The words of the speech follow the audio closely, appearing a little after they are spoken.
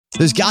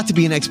There's got to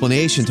be an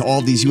explanation to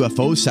all these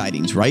UFO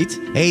sightings, right?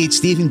 Hey, it's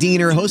Stephen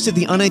Diener, host of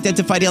the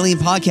Unidentified Alien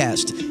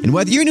Podcast. And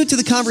whether you're new to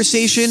the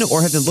conversation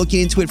or have been looking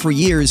into it for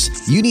years,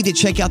 you need to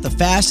check out the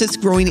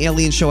fastest growing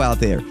alien show out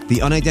there,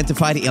 the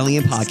Unidentified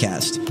Alien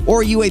Podcast,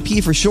 or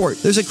UAP for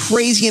short. There's a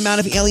crazy amount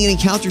of alien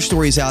encounter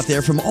stories out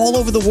there from all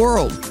over the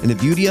world. And the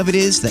beauty of it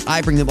is that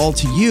I bring them all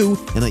to you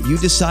and let you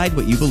decide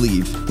what you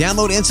believe.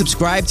 Download and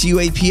subscribe to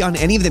UAP on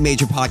any of the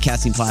major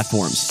podcasting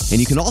platforms. And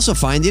you can also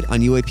find it on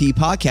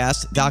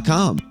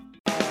UAPpodcast.com.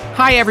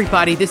 Hi,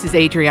 everybody. This is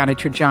Adriana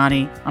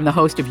Trajani. I'm the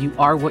host of You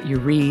Are What You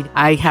Read.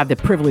 I have the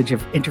privilege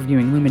of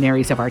interviewing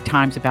luminaries of our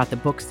times about the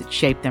books that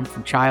shaped them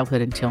from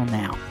childhood until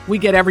now. We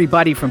get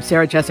everybody from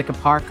Sarah Jessica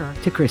Parker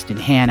to Kristen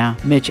Hanna,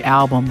 Mitch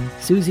Albom,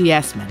 Susie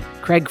Essman,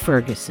 Craig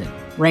Ferguson,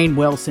 Rainn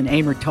Wilson,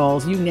 Amor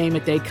Tolls, you name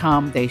it, they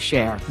come, they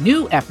share.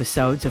 New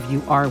episodes of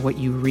You Are What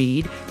You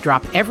Read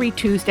drop every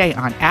Tuesday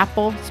on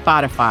Apple,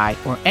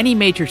 Spotify, or any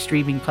major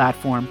streaming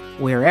platform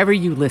wherever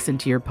you listen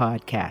to your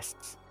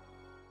podcasts.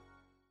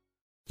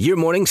 Your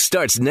morning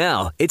starts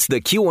now. It's the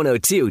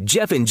Q102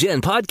 Jeff and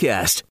Jen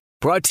podcast,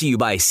 brought to you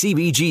by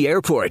CBG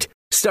Airport.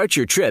 Start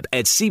your trip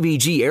at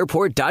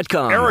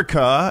CBGAirport.com.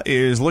 Erica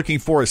is looking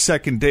for a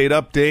second date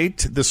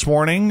update this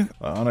morning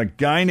on a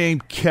guy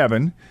named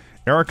Kevin.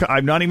 Erica,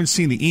 I've not even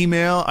seen the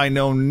email. I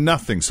know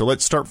nothing. So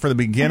let's start from the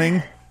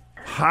beginning.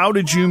 How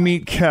did you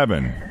meet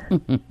Kevin?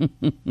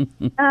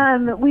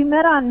 We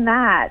met on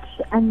Match,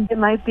 and it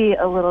might be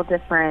a little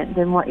different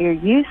than what you're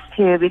used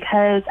to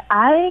because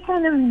I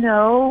kind of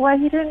know why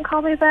he didn't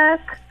call me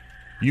back.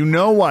 You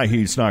know why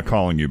he's not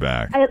calling you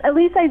back. At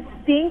least I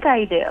think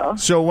I do.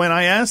 So when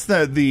I asked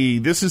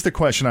this is the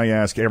question I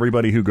ask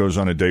everybody who goes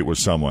on a date with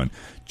someone.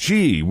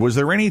 Gee, was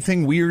there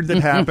anything weird that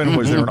happened?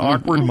 Was there an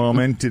awkward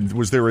moment?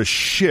 Was there a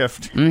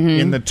shift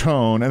in the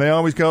tone? And they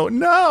always go,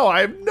 no,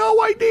 I have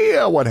no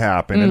idea what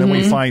happened. And then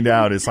we find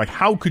out, it's like,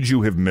 how could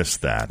you have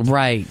missed that?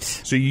 Right.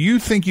 So you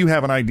think you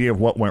have an idea of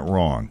what went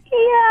wrong? Yeah,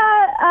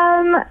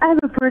 I have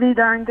a pretty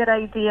darn good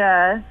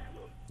idea.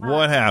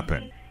 What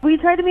happened? We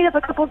tried to meet up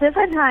a couple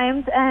different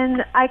times,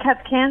 and I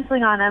kept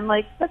canceling on him.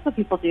 Like, that's what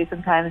people do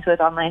sometimes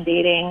with online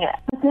dating.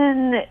 But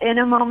then, in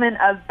a moment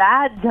of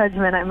bad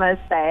judgment, I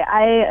must say,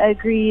 I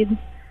agreed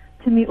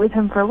to meet with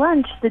him for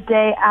lunch the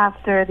day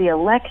after the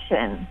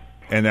election.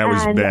 And that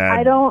was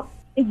bad?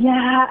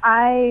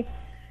 I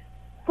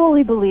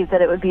fully believed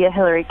that it would be a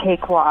Hillary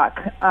cakewalk,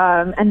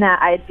 and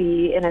that I'd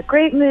be in a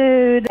great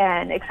mood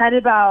and excited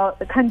about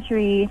the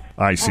country.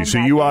 I see. So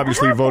you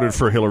obviously voted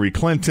for Hillary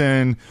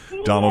Clinton.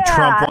 Donald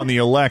Trump won the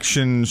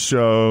election,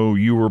 so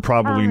you were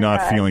probably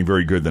not feeling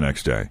very good the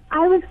next day.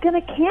 I was going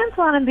to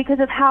cancel on him because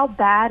of how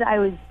bad I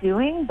was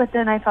doing, but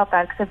then I felt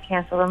bad because I've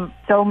canceled him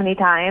so many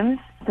times.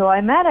 So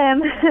I met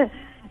him,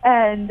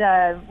 and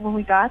when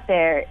we got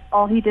there,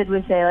 all he did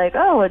was say, like,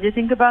 oh, what did you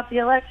think about the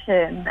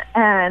election?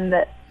 And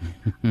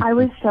I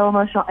was so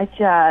emotional.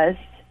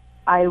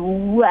 I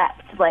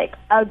wept, like,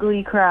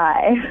 ugly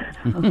cry.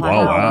 Oh,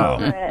 wow.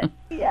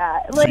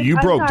 Yeah. Like, so you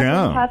broke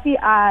down. Puffy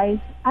eyes.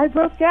 I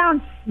broke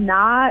down.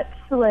 Snot.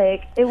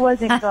 Like, it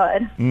wasn't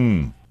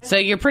good. So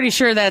you're pretty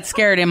sure that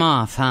scared him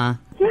off, huh?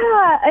 Yeah.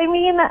 I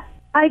mean,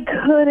 I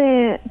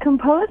couldn't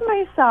compose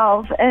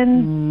myself,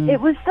 and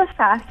it was the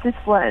fastest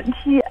lunch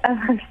he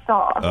ever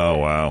saw. Oh,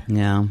 wow.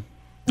 Yeah.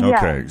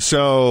 Okay,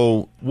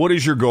 so what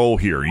is your goal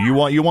here? You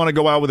want to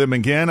go out with him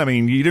again? I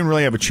mean, you didn't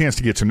really have a chance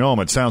to get to know him,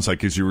 it sounds like,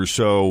 because you were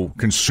so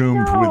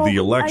consumed with the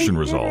election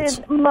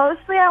results.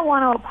 Mostly I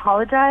want to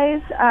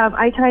apologize.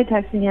 I tried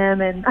texting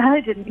him, and I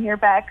didn't hear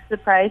back.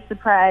 Surprise,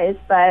 surprise.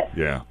 But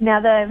now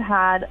that I've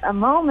had a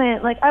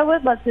moment, like, I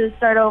would love to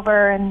start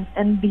over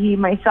and be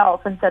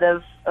myself instead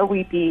of a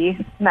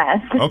weepy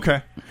mess.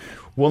 Okay.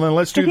 Well, then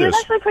let's do this.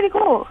 He's actually pretty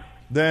cool.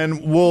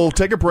 Then we'll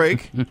take a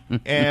break,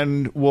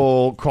 and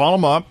we'll call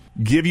him up,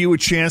 give you a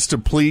chance to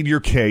plead your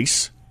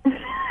case,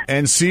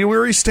 and see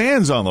where he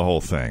stands on the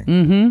whole thing.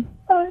 Mm-hmm.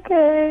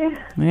 Okay.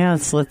 Yeah,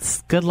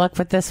 let's good luck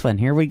with this one.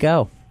 Here we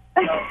go.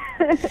 All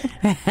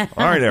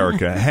right,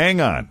 Erica,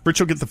 hang on. Rich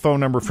will get the phone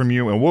number from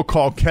you, and we'll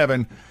call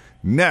Kevin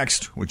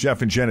next with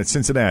Jeff and Jen at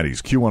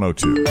Cincinnati's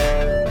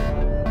Q102.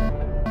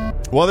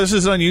 Well, this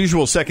is an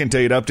unusual second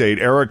date update.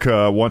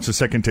 Erica wants a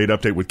second date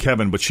update with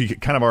Kevin, but she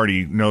kind of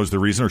already knows the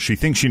reason, or she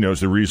thinks she knows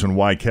the reason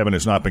why Kevin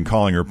has not been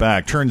calling her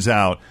back. Turns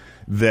out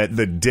that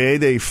the day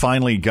they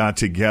finally got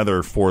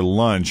together for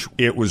lunch,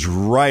 it was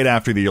right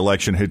after the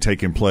election had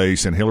taken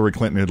place and Hillary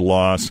Clinton had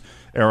lost.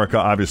 Erica,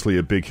 obviously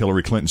a big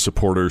Hillary Clinton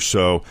supporter,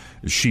 so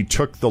she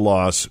took the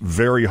loss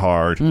very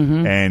hard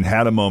and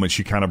had a moment.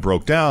 She kind of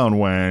broke down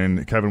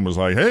when Kevin was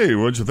like, hey,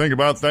 what'd you think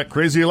about that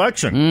crazy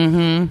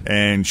election?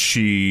 And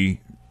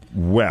she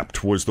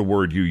wept was the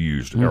word you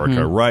used,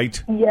 Erica,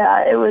 right?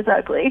 Yeah, it was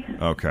ugly.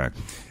 Okay.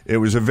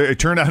 It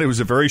turned out it was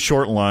a very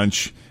short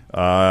lunch.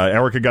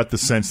 Erica got the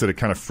sense that it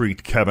kind of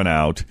freaked Kevin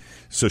out,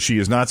 so she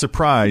is not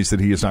surprised that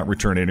he has not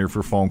returned any of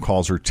her phone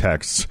calls or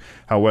texts.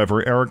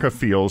 However, Erica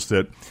feels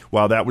that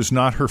while that was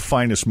not her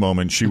finest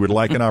moment, she would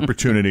like an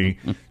opportunity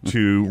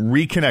to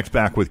reconnect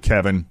back with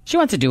Kevin. She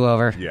wants a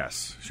do-over.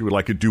 Yes, she would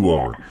like a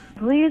do-over.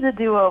 Please, a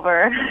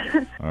do-over.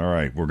 All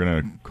right, we're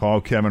going to call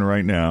Kevin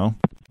right now.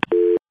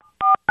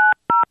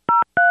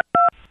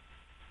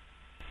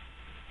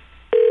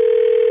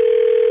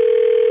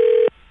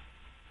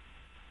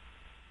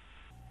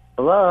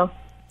 Hello?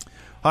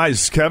 Hi,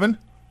 this is Kevin.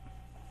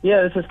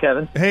 Yeah, this is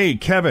Kevin. Hey,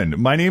 Kevin.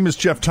 My name is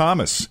Jeff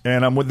Thomas,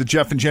 and I'm with the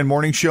Jeff and Jen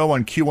Morning Show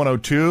on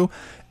Q102,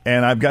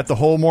 and I've got the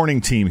whole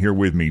morning team here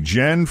with me,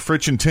 Jen,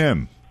 Fritch, and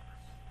Tim.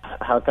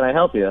 How can I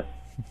help you?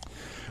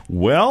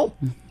 Well,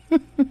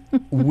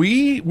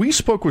 we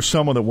spoke with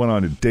someone that went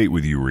on a date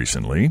with you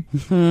recently,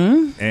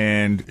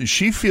 and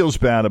she feels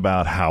bad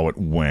about how it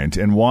went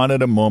and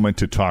wanted a moment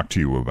to talk to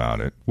you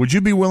about it. Would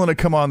you be willing to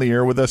come on the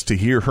air with us to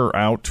hear her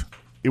out?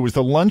 It was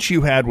the lunch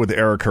you had with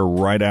Erica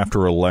right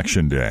after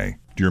Election Day.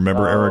 Do you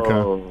remember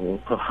Erica?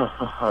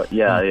 Oh,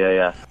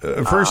 yeah.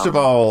 First of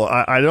all,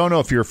 I don't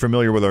know if you're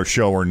familiar with our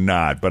show or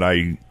not, but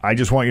I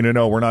just want you to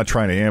know we're not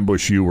trying to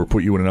ambush you or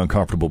put you in an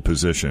uncomfortable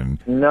position.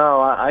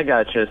 No, I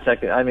got you.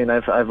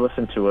 I've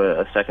listened to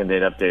a second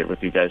date update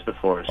with you guys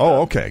before. So.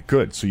 Oh, okay,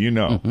 good. So you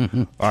know.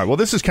 All right, well,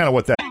 this is kind of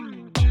what that...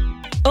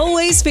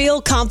 Always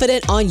feel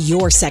confident on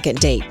your second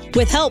date.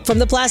 With help from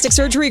the Plastic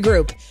Surgery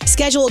Group.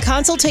 Schedule a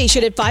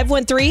consultation at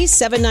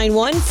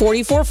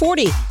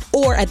 513-791-4440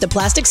 or at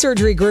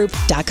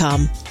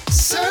theplasticsurgerygroup.com.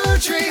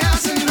 Surgery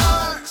has an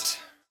art.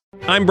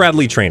 I'm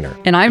Bradley Trainer.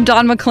 And I'm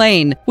Don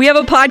McClain. We have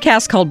a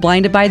podcast called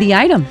Blinded by the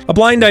Item. A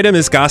blind item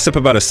is gossip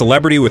about a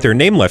celebrity with their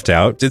name left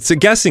out. It's a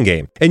guessing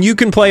game, and you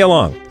can play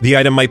along. The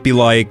item might be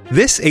like,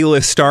 this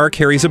A-list star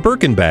carries a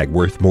Birkin bag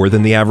worth more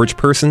than the average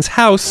person's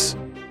house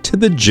to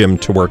the gym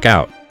to work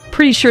out.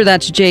 Pretty sure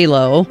that's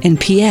J-Lo. And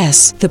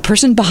P.S. the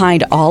person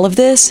behind all of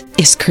this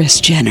is Kris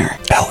Jenner,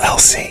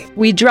 LLC.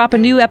 We drop a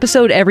new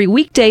episode every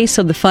weekday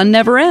so the fun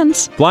never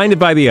ends. Blinded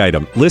by the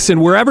Item. Listen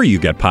wherever you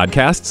get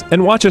podcasts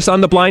and watch us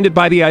on the Blinded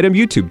by the Item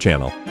YouTube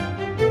channel.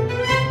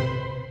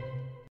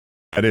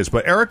 It is,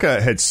 but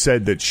Erica had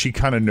said that she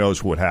kind of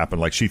knows what happened.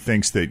 Like, she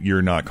thinks that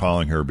you're not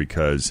calling her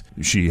because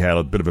she had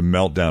a bit of a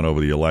meltdown over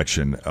the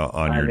election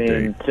on your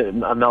date.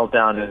 A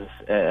meltdown is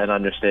an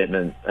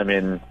understatement. I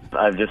mean,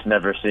 I've just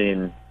never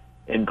seen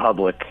in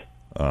public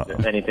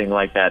anything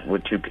like that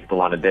with two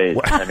people on a date.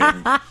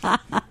 I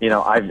mean,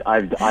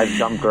 I've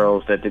dumped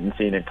girls that didn't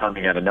see it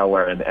coming out of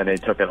nowhere, and they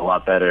took it a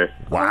lot better.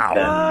 Wow.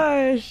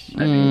 Gosh.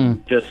 I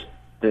mean, just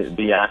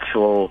the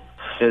actual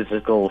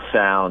physical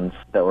sounds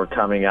that were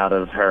coming out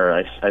of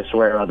her. I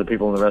swear other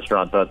people in the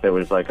restaurant thought there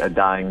was like a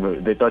dying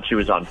movie. They thought she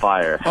was on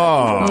fire.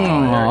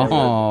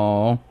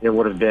 Oh. It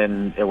would have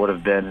been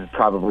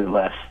probably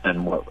less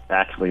than what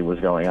actually was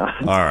going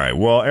on. All right.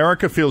 Well,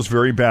 Erica feels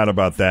very bad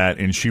about that,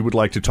 and she would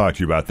like to talk to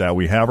you about that.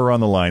 We have her on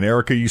the line.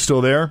 Erica, you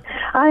still there?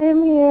 I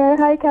am here.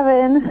 Hi,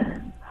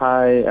 Kevin.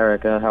 Hi,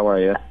 Erica. How are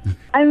you?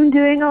 I'm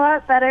doing a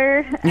lot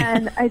better,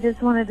 and I just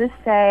wanted to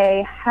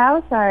say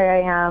how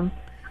sorry I am.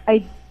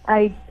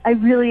 I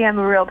really am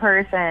a real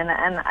person,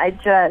 and I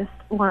just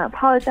want to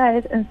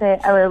apologize and say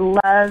I would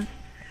love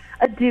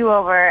a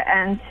do-over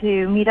and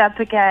to meet up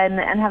again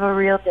and have a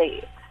real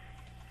date.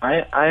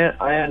 I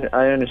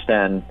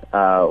understand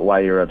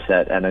why you're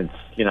upset, and it's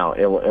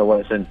it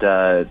wasn't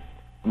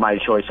my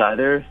choice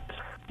either.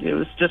 It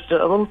was just a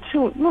little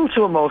too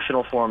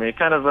emotional for me.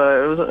 Kind of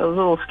it was a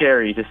little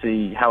scary to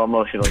see how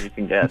emotional you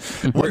can get.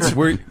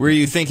 Were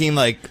you thinking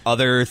like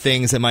other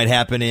things that might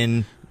happen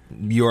in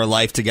your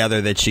life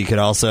together that she could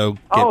also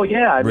get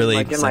really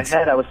in my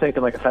head I was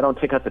thinking, like, if I don't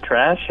take out the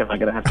trash, am I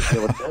going to have to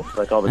deal with this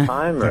like all the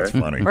time? That's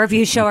funny. Or if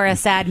you show her a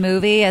sad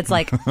movie, it's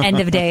like End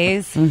of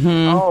Days.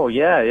 Mm-hmm. Oh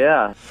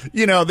yeah.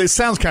 This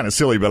sounds kind of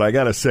silly, but I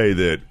gotta say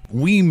that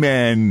we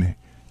men,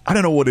 I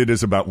don't know what it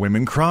is about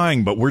women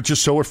crying, but we're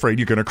just so afraid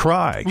you're going to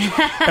cry.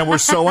 And we're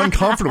so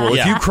uncomfortable.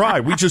 If you cry,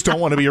 we just don't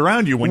want to be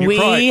around you when you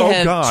cry.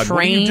 Oh, God, what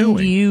are you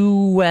doing?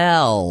 You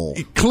well.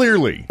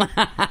 Clearly.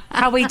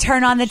 How we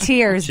turn on the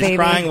tears, She's baby.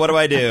 crying, what do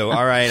I do?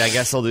 All right, I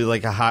guess I'll do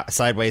like a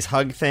sideways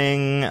hug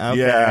thing. Okay.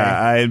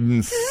 Yeah,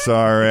 I'm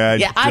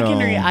sorry.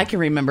 I can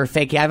remember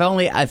faking.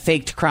 I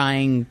faked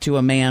crying to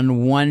a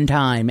man one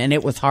time, and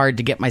it was hard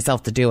to get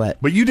myself to do it.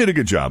 But you did a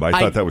good job. I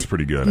thought that was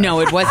pretty good. No,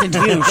 it wasn't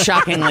you,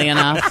 shockingly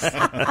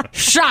enough.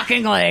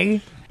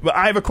 Shockingly. But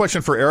I have a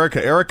question for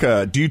Erica.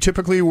 Erica, do you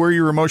typically wear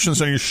your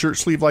emotions on your shirt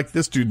sleeve like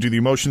this? Do the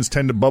emotions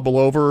tend to bubble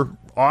over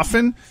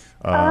often?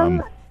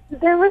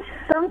 There was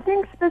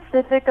something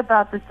specific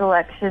about this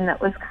election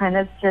that was kind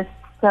of just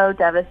so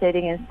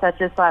devastating and such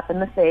a slap in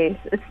the face,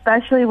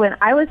 especially when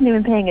I wasn't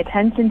even paying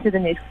attention to the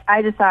news.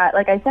 I just thought,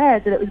 like I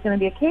said, that it was going to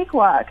be a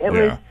cakewalk.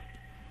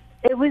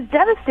 It was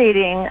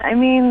devastating. I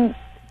mean,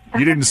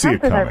 you didn't see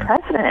it coming. Our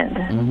president.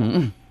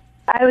 Mm-hmm.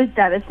 I was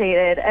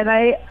devastated, and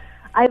I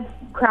I've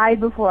cried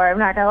before. I'm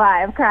not gonna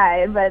lie, I've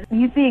cried, but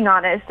he's being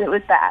honest. It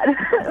was bad.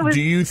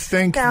 Do you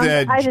think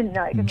that, I didn't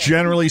know I could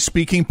generally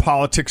speaking,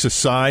 politics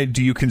aside,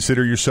 do you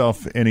consider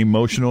yourself an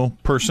emotional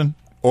person?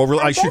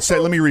 I should say,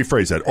 let me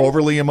rephrase that.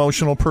 Overly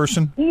emotional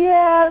person?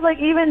 Yeah, like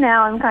even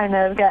now I'm kind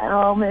of getting a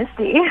little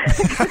misty.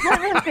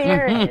 I'm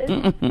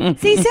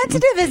embarrassed. See,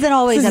 sensitive isn't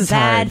always This a is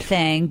bad hard.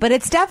 thing, but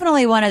it's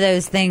definitely one of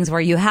those things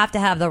where you have to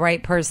have the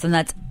right person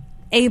that's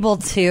able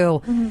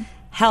to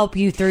help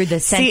you through the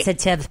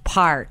sensitive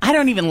part. I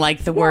don't even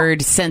like the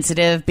word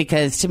sensitive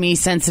because to me,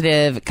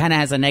 sensitive kind of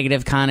has a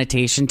negative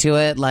connotation to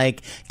it.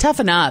 Like,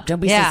 toughen up. Don't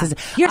be so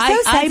sensitive. You're so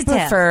I sensitive.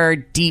 prefer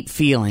deep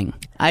feeling.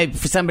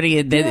 For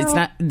somebody that it's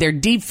not, they're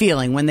deep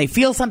feeling. When they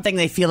feel something,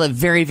 they feel it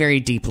very,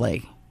 very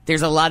deeply.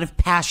 There's a lot of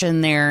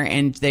passion there,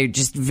 and they're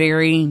just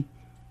very,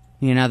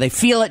 they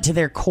feel it to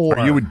their core.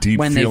 Are you a deep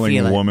when they feeling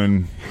feel it.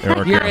 woman,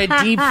 Erica? You're a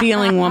deep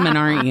feeling woman,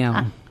 aren't you?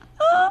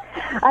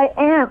 I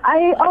am.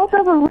 I also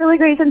have a really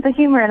great sense of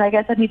humor, and I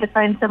guess I need to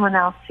find someone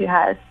else who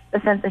has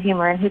a sense of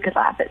humor and who could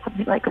laugh at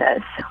something like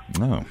this.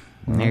 Oh,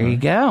 there you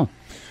go.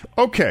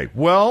 Okay,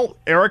 well,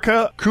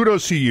 Erica,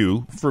 kudos to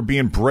you for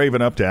being brave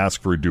enough to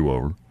ask for a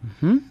do-over.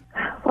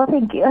 Well,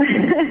 thank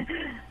you.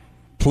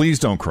 Please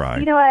don't cry.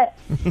 You know what?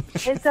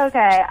 It's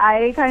okay.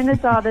 I kind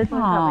of saw this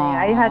one coming.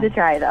 I had to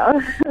try,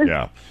 though.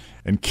 Yeah.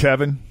 And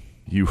Kevin,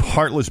 you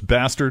heartless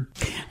bastard.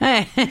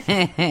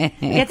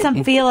 Get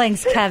some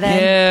feelings, Kevin.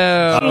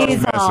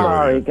 Jeez.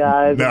 Sorry,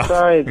 guys. No. I'm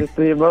sorry. Just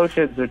the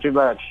emotions are too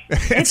much.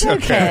 It's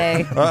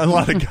okay. A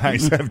lot of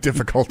guys have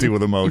difficulty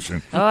with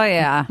emotion. Oh,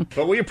 yeah.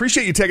 But we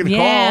appreciate you taking the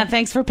Yeah, call.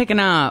 thanks for picking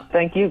up.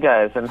 Thank you,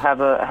 guys, and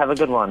have a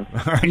good one.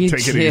 All right,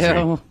 take it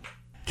easy.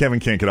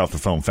 Kevin can't get off the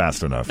phone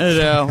fast enough.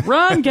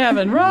 Run,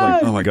 Kevin, run.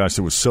 Like, oh, my gosh,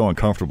 it was so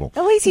uncomfortable.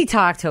 At least he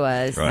talked to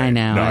us. Right. I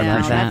know. No, I I know.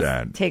 appreciate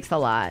That's- that. Takes a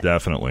lot.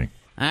 Definitely.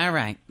 All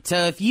right.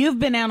 So if you've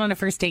been out on a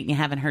first date and you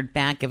haven't heard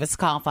back, give us a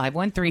call,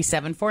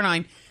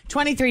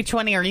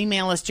 513-749-2320, or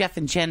email us, Jeff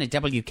and Jen at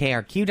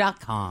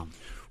WKRQ.com.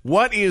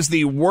 What is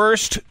the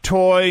worst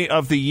toy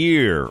of the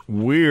year?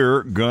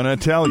 We're going to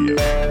tell you.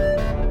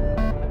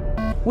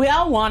 We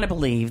all want to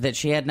believe that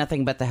she had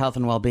nothing but the health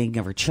and well-being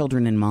of her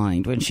children in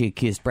mind when she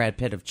accused Brad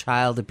Pitt of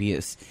child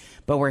abuse.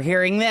 But we're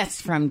hearing this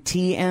from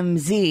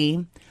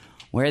TMZ,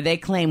 where they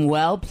claim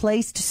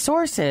well-placed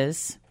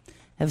sources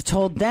have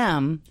told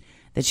them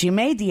that she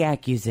made the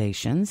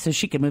accusation so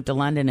she could move to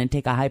London and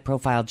take a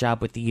high-profile job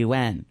with the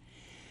UN.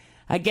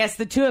 I guess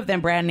the two of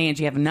them, Brad and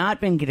Angie, have not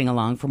been getting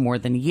along for more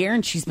than a year,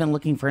 and she's been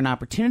looking for an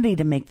opportunity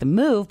to make the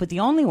move, but the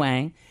only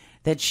way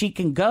that she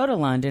can go to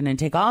London and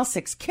take all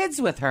 6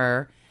 kids with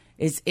her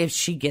is if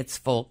she gets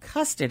full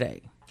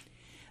custody.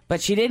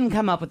 But she didn't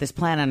come up with this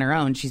plan on her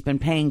own. She's been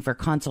paying for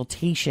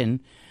consultation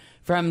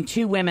from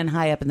 2 women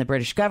high up in the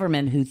British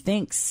government who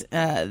think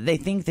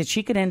that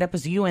she could end up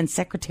as UN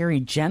Secretary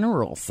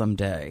General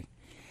someday.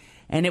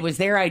 And it was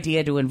their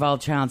idea to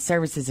involve child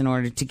services in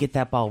order to get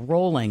that ball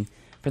rolling.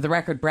 For the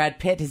record, Brad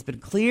Pitt has been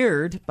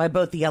cleared by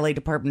both the LA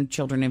Department of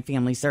Children and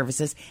Family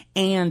Services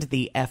and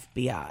the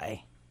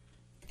FBI.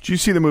 Did you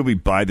see the movie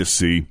By the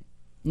Sea?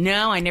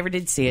 No, I never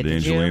did see it. Did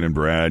Angelina you? and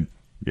Brad.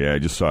 Yeah, I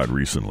just saw it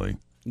recently.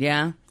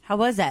 Yeah? How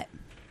was it?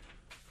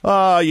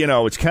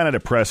 It's kind of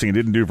depressing. It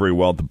didn't do very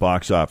well at the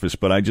box office,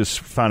 but I just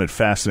found it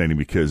fascinating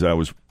because I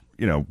was,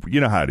 you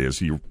know how it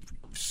is. You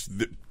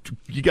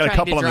got a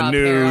couple on the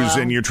news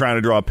and you're trying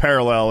to draw a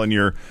parallel and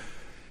you're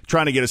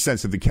trying to get a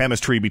sense of the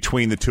chemistry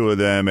between the two of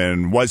them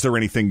and was there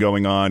anything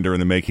going on during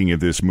the making of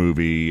this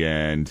movie?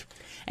 And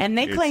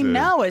they claim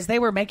no, as they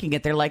were making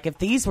it. They're like, if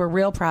these were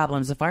real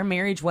problems, if our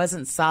marriage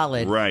wasn't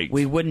solid, right,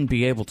 we wouldn't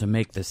be able to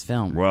make this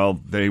film. Well,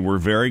 they were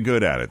very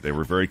good at it. They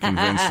were very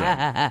convincing.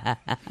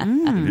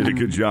 They did a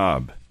good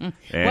job. And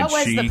what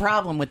was the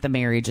problem with the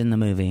marriage in the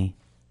movie?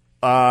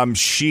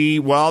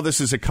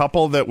 This is a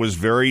couple that was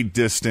very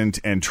distant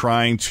and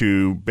trying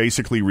to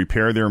basically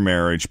repair their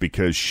marriage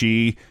because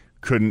she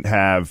couldn't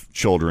have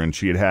children.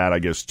 She had, I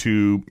guess,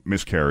 2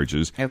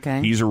 miscarriages.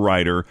 Okay. He's a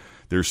writer.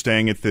 They're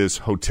staying at this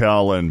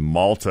hotel in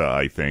Malta,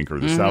 I think, or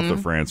the south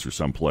of France or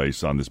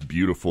someplace on this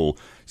beautiful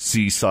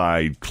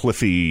seaside,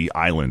 cliffy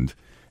island.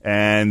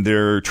 And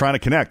they're trying to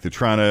connect. They're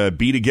trying to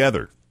be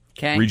together.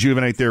 Okay.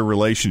 Rejuvenate their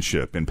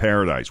relationship in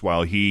paradise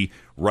while he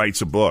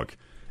writes a book.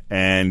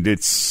 And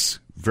it's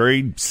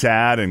very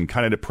sad and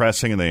kind of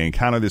depressing, and they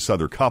encounter this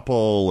other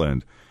couple,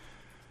 and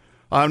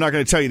I'm not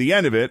going to tell you the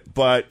end of it,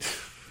 but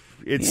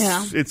it's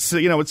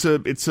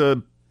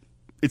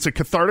a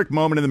cathartic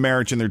moment in the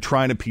marriage, and they're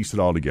trying to piece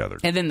it all together.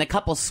 And then the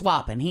couple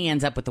swap, and he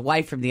ends up with the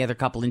wife from the other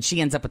couple, and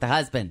she ends up with the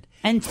husband.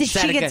 And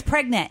she gets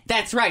pregnant.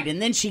 That's right,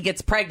 and then she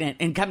gets pregnant,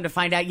 and come to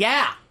find out,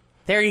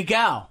 there you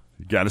go.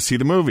 You got to see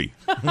the movie.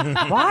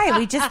 Why?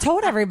 We just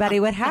told everybody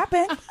what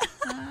happened.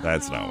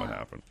 That's not what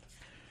happened.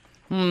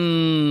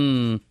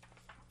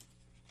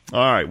 All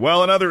right.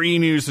 Well, in other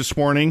e-news this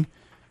morning,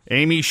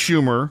 Amy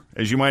Schumer,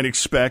 as you might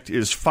expect,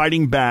 is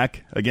fighting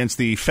back against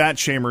the fat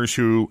shamers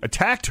who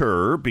attacked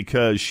her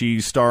because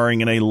she's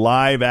starring in a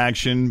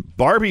live-action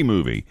Barbie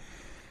movie.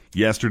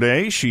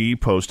 Yesterday, she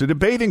posted a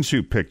bathing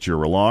suit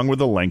picture along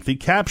with a lengthy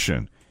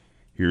caption.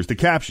 Here's the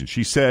caption.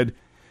 She said,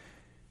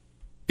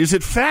 "Is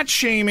it fat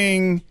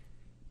shaming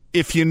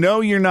if you know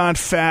you're not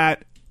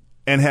fat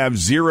and have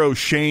zero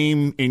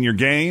shame in your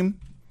game?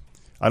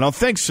 I don't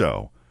think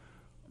so.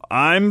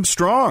 I'm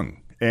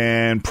strong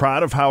and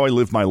proud of how I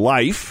live my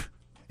life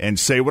and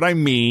say what I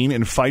mean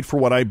and fight for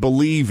what I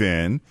believe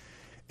in,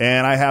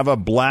 and I have a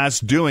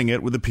blast doing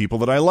it with the people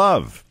that I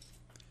love.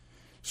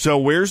 So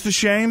where's the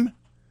shame?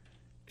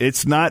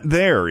 It's not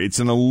there. It's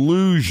an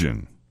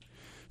illusion.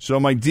 So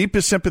my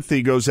deepest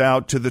sympathy goes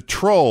out to the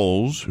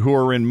trolls who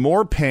are in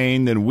more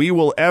pain than we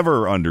will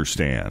ever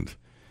understand.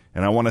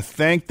 And I want to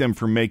thank them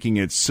for making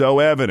it so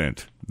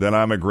evident that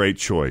I'm a great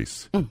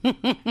choice."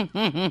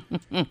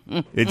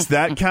 It's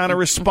that kind of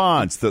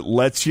response that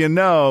lets you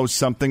know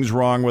something's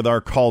wrong with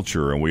our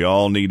culture, and we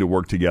all need to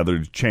work together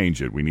to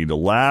change it. We need to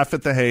laugh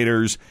at the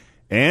haters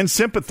and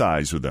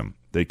sympathize with them.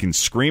 They can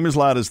scream as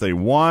loud as they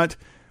want,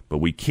 but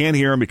we can't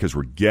hear them because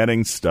we're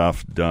getting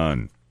stuff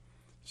done.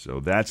 So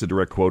that's a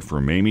direct quote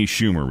from Amy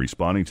Schumer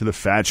responding to the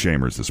fat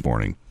shamers this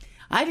morning.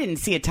 I didn't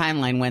see a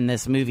timeline when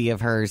this movie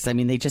of hers, I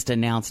mean, they just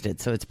announced it,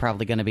 so it's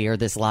probably going to be, or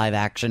this live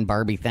action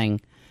Barbie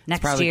thing. Next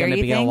it's probably year, going to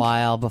you be think? a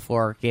while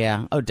before,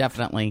 yeah. Oh,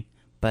 definitely.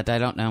 But I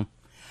don't know.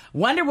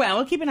 Wonder Woman,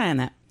 we'll keep an eye on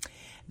that.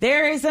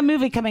 There is a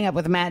movie coming up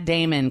with Matt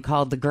Damon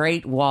called The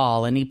Great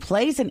Wall, and he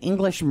plays an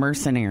English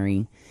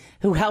mercenary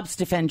who helps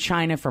defend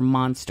China from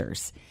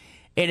monsters.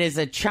 It is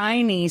a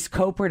Chinese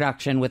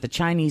co-production with a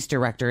Chinese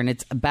director, and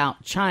it's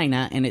about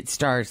China, and it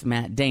stars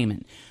Matt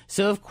Damon.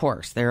 So, of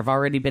course, there have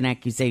already been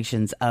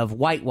accusations of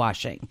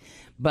whitewashing,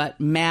 but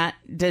Matt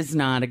does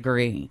not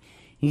agree.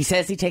 He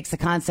says he takes the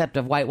concept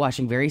of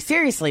whitewashing very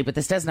seriously, but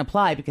this doesn't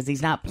apply because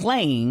he's not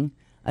playing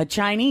a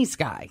Chinese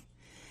guy.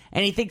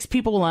 And he thinks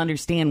people will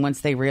understand once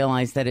they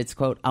realize that it's,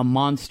 quote, a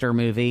monster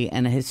movie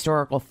and a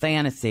historical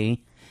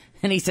fantasy.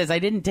 And he says, I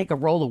didn't take a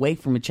role away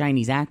from a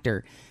Chinese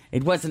actor.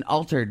 It wasn't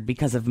altered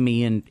because of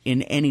me in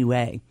any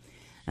way.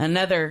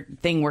 Another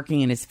thing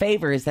working in his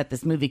favor is that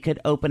this movie could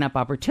open up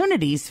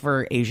opportunities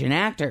for Asian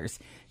actors.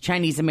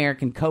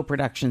 Chinese-American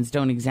co-productions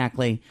don't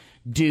exactly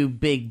do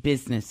big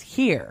business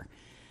here.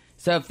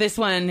 So if this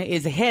one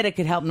is a hit, it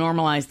could help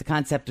normalize the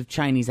concept of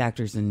Chinese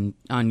actors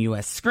on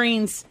U.S.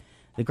 screens.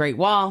 The Great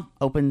Wall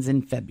opens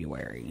in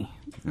February.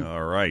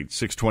 All right,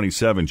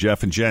 627,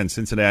 Jeff and Jen,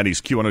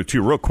 Cincinnati's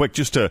Q102. Real quick,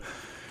 just to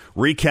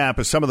recap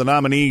of some of the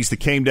nominees that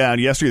came down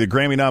yesterday. The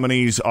Grammy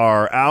nominees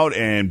are out,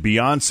 and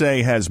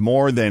Beyonce has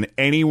more than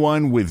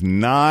anyone with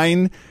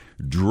 9.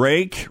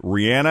 Drake,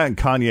 Rihanna, and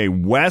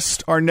Kanye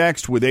West are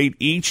next with 8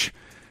 each.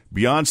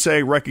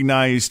 Beyonce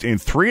recognized in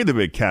 3 of the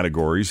big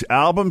categories: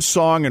 Album,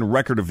 Song, and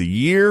Record of the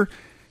Year.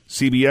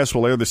 CBS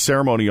will air the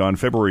ceremony on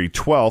February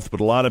 12th, but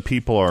a lot of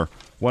people are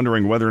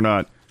wondering whether or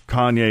not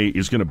Kanye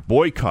is going to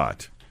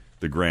boycott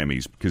the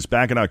Grammys, because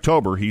back in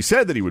October, he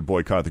said that he would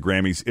boycott the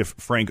Grammys if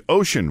Frank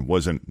Ocean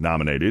wasn't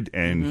nominated,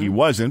 and he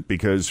wasn't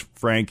because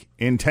Frank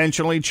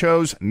intentionally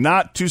chose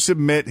not to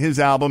submit his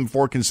album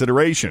for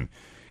consideration.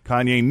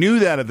 Kanye knew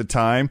that at the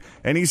time,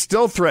 and he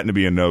still threatened to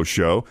be a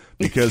no-show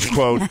because,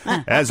 quote,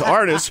 as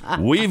artists,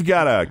 we've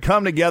got to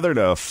come together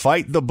to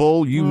fight the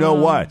bull, you know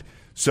what.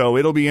 So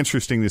it'll be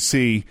interesting to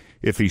see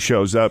if he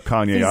shows up.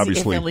 Kanye,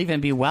 obviously, if he'll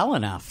even be well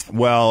enough.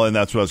 Well, and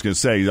that's what I was going to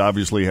say. He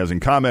obviously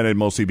hasn't commented,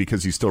 mostly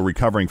because he's still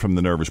recovering from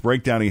the nervous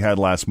breakdown he had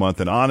last month.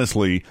 And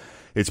honestly,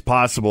 it's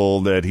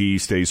possible that he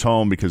stays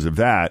home because of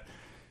that.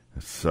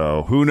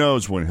 So who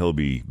knows when he'll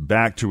be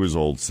back to his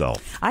old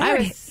self. I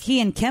heard he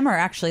and Kim are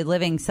actually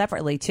living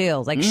separately,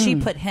 too. Like, she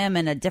put him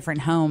in a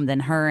different home than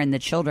her and the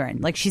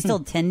children. Like, she's still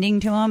tending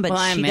to him, but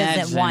she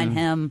doesn't want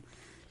him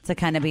to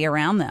kind of be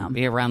around them.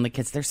 Be around the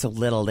kids. They're so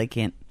little, they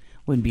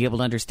wouldn't be able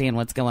to understand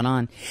what's going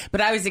on.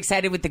 But I was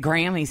excited with the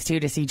Grammys,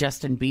 too, to see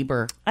Justin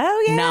Bieber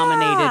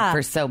nominated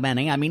for so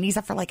many. I mean, he's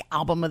up for, like,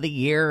 Album of the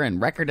Year and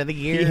Record of the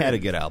Year. He had a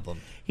good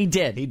album. He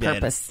did. He did.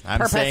 Purpose.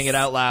 I'm saying it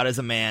out loud as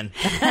a man.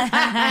 Justin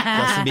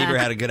Bieber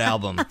had a good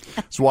album. I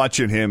was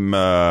watching him,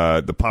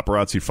 the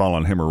paparazzi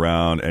following him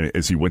around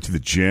as he went to the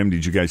gym.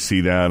 Did you guys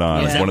see that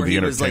on one of the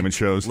entertainment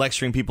shows?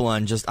 Lecturing people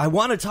on I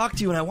want to talk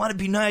to you and I want to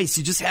be nice.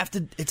 You just have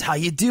to, it's how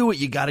you do it.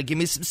 You got to give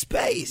me some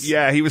space.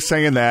 Yeah, he was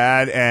saying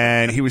that,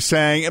 and he was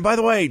saying, and by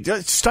the way,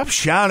 stop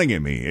shouting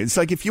at me. It's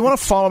like, if you want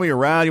to follow me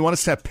around, you want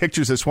to snap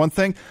pictures, that's one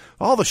thing.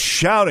 All the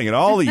shouting and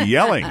all the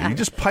yelling, you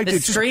just pipe it,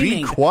 just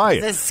be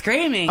quiet. The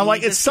screaming. I'm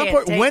like, at some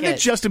point, when did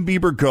Justin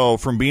Bieber go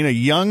from being a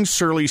young,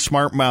 surly,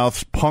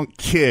 smart-mouthed punk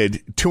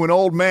kid to an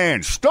old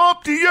man?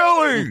 Stop the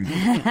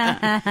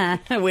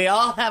yelling! We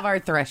all have our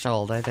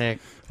threshold, I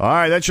think. All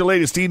right, that's your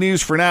latest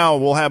E-News for now.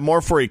 We'll have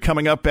more for you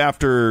coming up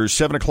after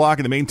 7 o'clock.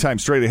 In the meantime,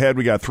 straight ahead,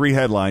 we got 3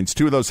 headlines.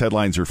 2 of those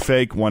headlines are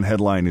fake. 1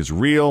 headline is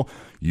real.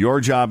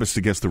 Your job is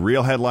to guess the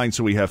real headline,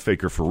 so we have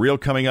Faker for Real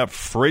coming up.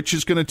 Fritch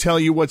is going to tell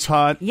you what's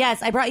hot.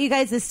 Yes, I brought you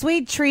guys a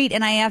sweet treat,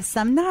 and I have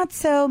some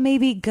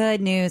not-so-maybe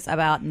good news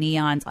about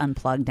Neon's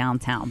Unplugged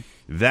downtown.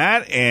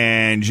 That,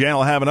 and Jan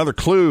will have another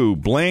clue.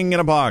 Bling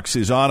in a Box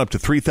is on up to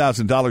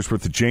 $3,000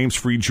 worth of James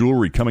Free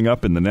jewelry coming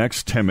up in the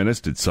next 10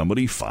 minutes. Did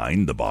somebody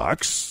find the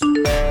box?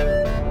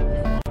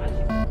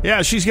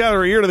 Yeah, she's got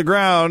her ear to the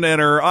ground and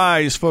her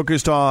eyes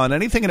focused on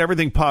anything and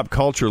everything pop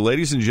culture.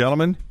 Ladies and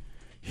gentlemen,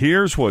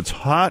 here's what's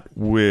hot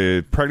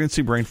with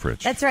Pregnancy Brain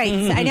Fridge. That's right.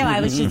 I know. I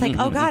was just like,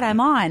 oh, God,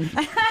 I'm on.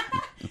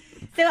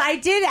 So I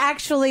did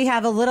actually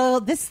have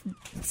this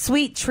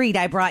sweet treat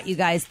I brought you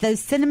guys, those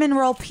cinnamon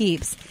roll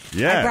peeps.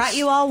 Yes. I brought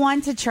you all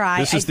one to try.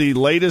 This is the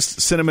latest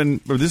this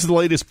is the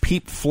latest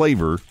peep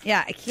flavor.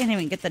 Yeah, I can't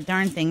even get the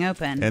darn thing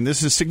open. And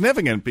this is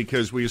significant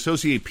because we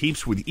associate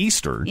peeps with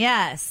Easter.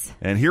 Yes.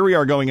 And here we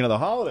are going into the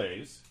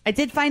holidays. I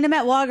did find them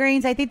at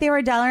Walgreens. I think they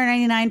were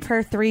 $1.99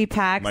 per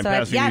 3-pack. Am I So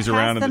passing these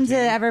around passed them to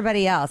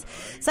everybody else.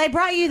 So I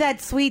brought you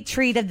that sweet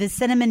treat of the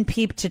cinnamon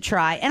peep to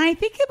try, and I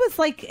think it was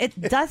like it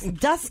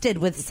dusted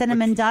with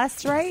cinnamon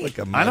dust, right? Like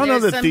I don't know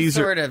that some these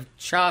sort are of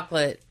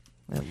chocolate.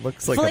 It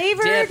looks like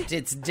flavored.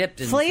 It's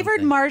dipped in flavored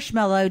something.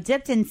 marshmallow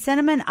dipped in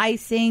cinnamon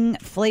icing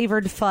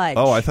flavored fudge.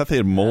 Oh, I thought they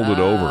had molded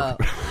over.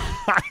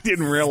 I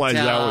didn't realize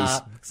that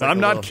was.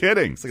 I'm not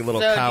kidding. It's like a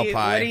little So cow what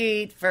pie. do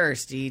you eat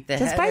first? Do you eat the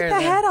Just head bite or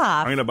the head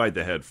off. I'm going to bite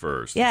the head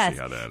first Yes. and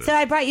see how that is. So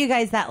I brought you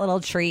guys that little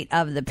treat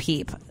of the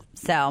peep.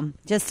 So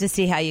just to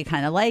see how you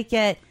kind of like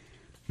it.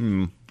 I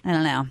don't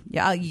know.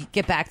 You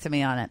get back to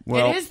me on it.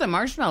 Well, it is the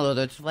marshmallow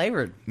that's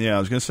flavored. Yeah, I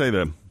was going to say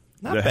the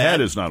bad. head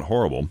is not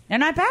horrible. They're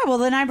not bad. Well,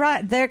 then I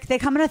brought they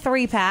come in a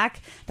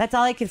 3-pack. That's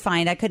all I could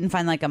find. I couldn't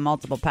find like a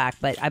multiple pack,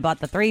 but I bought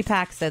the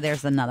 3-pack, so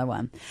there's another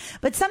one.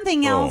 But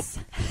something else.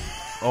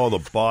 Oh,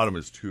 the bottom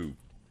is too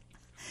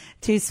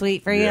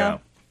sweet for you. Yeah.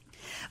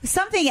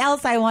 Something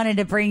else I wanted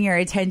to bring your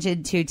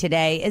attention to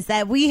today is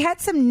that we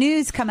had some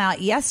news come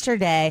out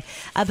yesterday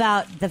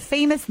about the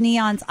famous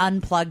Neon's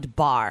Unplugged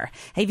bar.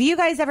 Have you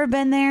guys ever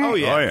been there? Oh,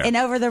 yeah. In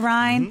Over the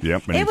Rhine? Mm-hmm.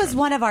 Yep, many it was times.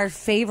 one of our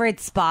favorite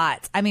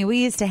spots. I mean,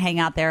 we used to hang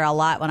out there a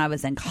lot when I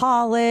was in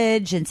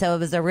college, and so it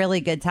was a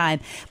really good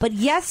time. But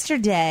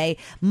yesterday,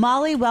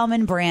 Molly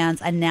Wellman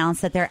Brands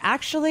announced that they're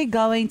actually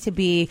going to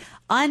be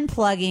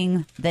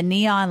unplugging the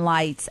neon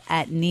lights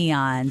at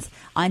Neon's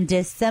on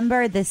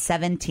December the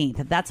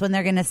 17th. That's when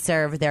they're going to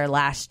serve their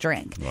last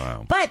drink.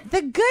 Wow. But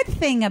the good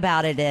thing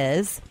about it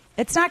is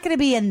it's not going to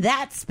be in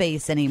that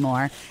space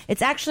anymore.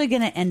 It's actually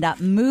going to end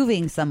up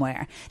moving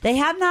somewhere. They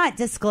have not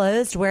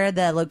disclosed where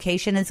the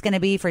location is going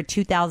to be for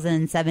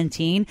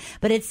 2017,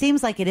 but it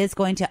seems like it is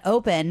going to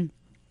open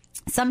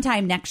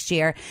sometime next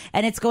year,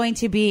 and it's going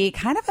to be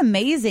kind of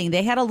amazing.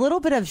 They had a little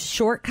bit of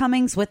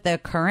shortcomings with the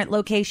current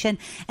location,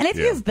 and if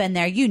you've been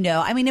there, you know,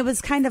 I mean, it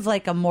was kind of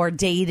like a more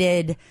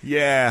dated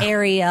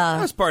area.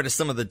 That was part of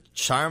some of the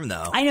charm,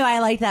 though. I know, I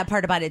liked that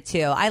part about it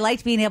too. I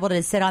liked being able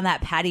to sit on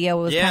that patio.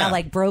 It was kind of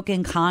like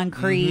broken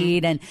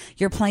concrete, and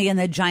you're playing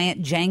the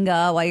giant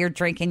Jenga while you're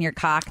drinking your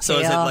cocktail. So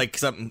is it like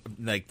something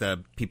like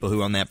the people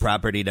who own that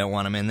property don't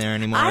want them in there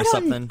anymore or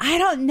something? I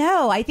don't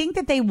know. I think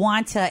that they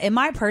want to, in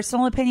my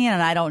personal opinion,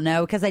 and I don't know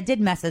because I did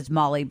message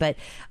Molly, but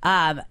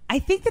I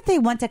think that they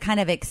want to kind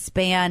of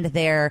expand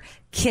their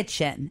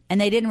kitchen, and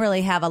they didn't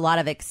really have a lot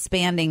of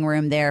expanding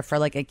room there for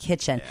like a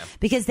kitchen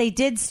because they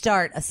did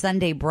start a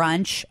Sunday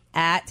brunch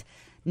at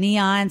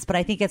Neon's, but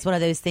I think it's one of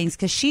those things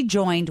because she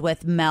joined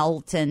with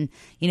Melt, and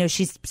you know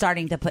she's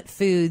starting to put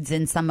foods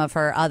in some of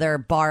her other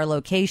bar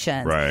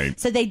locations. Right.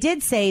 So they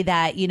did say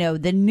that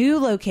the new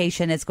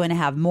location is going to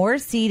have more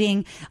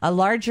seating, a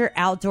larger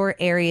outdoor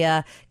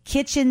area,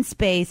 kitchen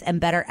space, and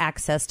better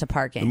access to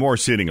parking. The more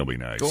seating will be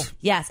nice. Cool.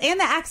 Yes, and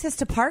the access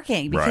to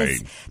parking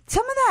because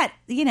some of that,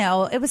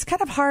 it was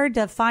kind of hard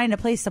to find a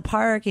place to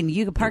park, and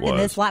you could park in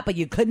this lot, but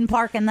you couldn't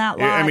park in that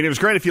lot. I mean, it was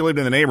great if you lived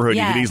in the neighborhood;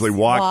 you could easily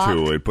walk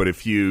to it. But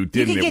if you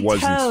didn't, you could it get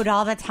wasn't towed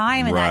all the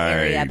time in that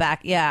area back.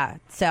 Yeah.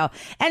 So,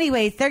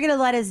 anyways, they're going to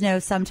let us know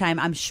sometime,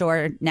 I'm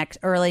sure,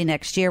 early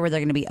next year, where they're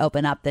going to be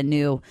open up the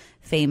new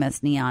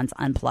famous Neon's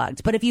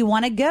Unplugged. But if you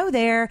want to go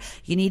there,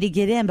 you need to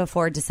get in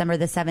before December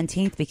the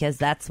 17th because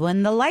that's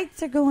when the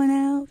lights are going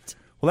out.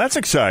 Well, that's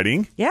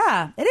exciting.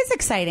 Yeah, it is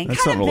exciting.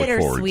 That's kind of something to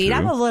look forward bittersweet. to.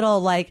 I'm a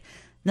little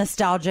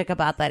nostalgic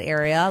about that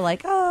area.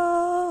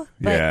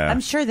 But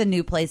I'm sure the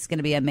new place is going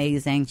to be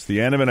amazing. It's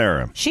the end of an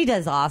era. She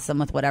does awesome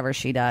with whatever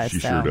she does. She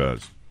sure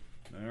does.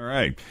 All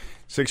right.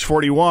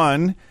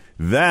 641.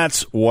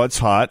 That's what's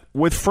hot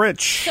with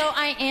Fritch. So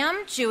I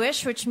am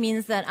Jewish, which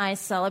means that I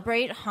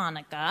celebrate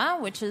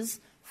Hanukkah, which is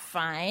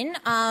fine.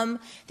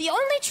 The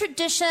only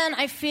tradition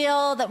I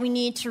feel that we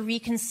need to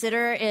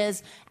reconsider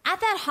is at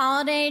that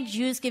holiday,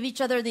 Jews give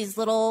each other these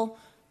little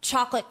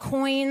chocolate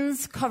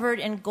coins covered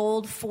in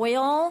gold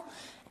foil.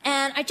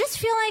 And I just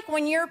feel like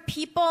when your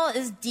people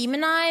is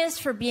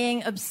demonized for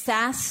being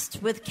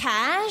obsessed with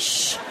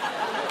cash,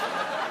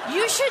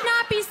 you should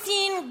not be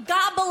seen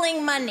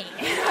gobbling money.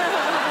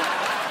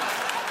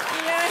 You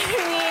know what I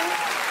mean?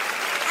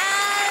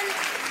 And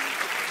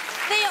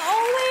they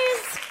always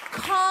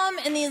come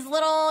in these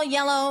little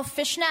yellow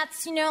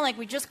fishnets, like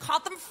we just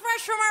caught them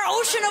fresh from our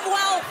ocean of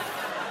wealth.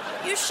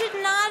 You should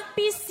not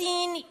be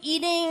seen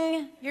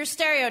eating your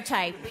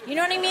stereotype. You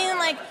know what I mean?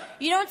 Like,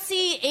 you don't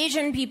see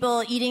Asian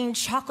people eating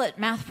chocolate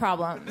math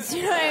problems.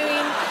 You know what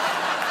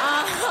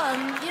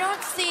I mean? You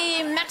don't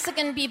see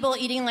Mexican people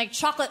eating,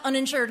 chocolate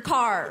uninsured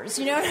cars.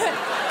 You know what I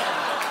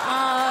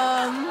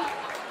mean?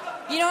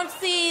 You don't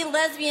see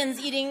lesbians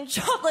eating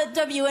chocolate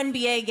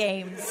WNBA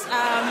games.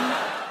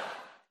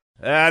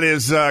 That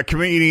is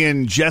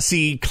comedian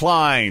Jesse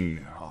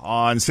Klein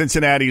on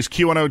Cincinnati's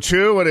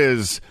Q102. It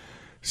is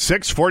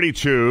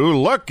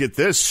 6:42. Look at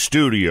this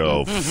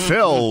studio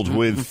filled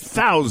with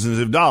thousands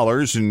of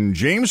dollars in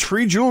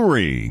James-free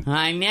jewelry.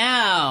 I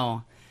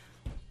know.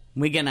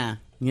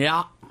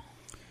 Yeah.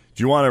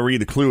 Do you want to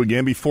read the clue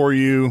again before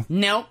you?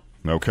 Nope.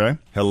 Okay.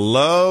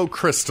 Hello,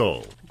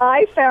 Crystal.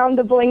 I found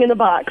the bling in the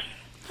box.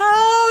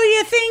 Oh,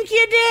 you think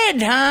you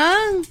did,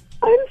 huh?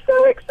 I'm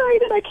so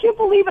excited. I can't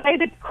believe it. I had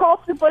to crawl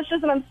through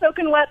bushes and I'm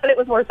soaking wet, but it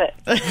was worth it.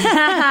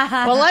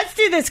 Well, let's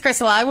do this,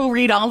 Crystal. I will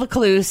read all the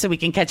clues so we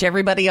can catch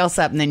everybody else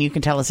up, and then you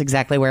can tell us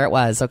exactly where it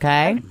was,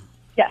 okay?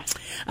 Yes.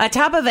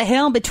 Atop of a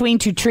hill between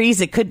two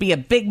trees, it could be a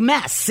big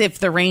mess if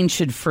the rain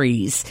should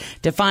freeze.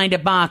 To find a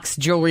box,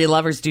 jewelry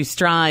lovers do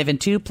strive, and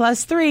 2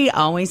 + 3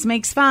 always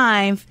makes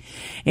 5.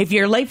 If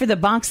you're late for the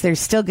box,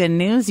 there's still good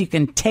news. You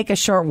can take a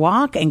short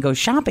walk and go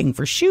shopping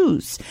for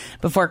shoes.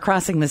 Before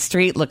crossing the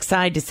street, look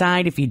side to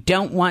side. If you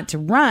don't want to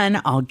run,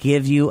 I'll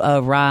give you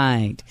a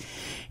ride.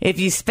 If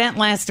you spent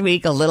last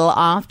week a little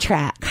off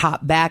track,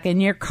 hop back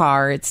in your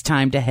car. It's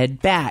time to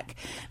head back.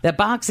 The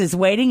box is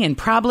waiting and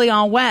probably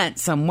all wet.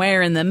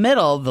 Somewhere in the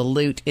middle, the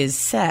loot is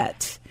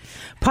set.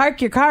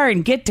 Park your car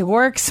and get to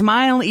work.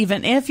 Smile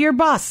even if your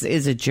boss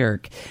is a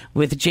jerk.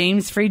 With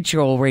James-free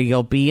jewelry,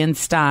 you'll be in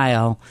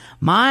style.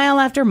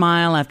 Mile after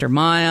mile after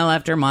mile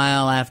after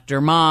mile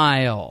after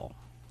mile.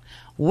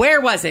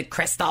 Where was it,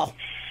 Crystal?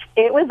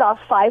 It was off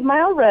 5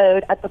 Mile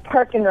Road at the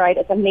Park and Ride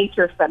at the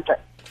Nature Center.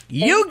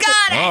 You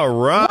got it! All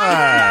right.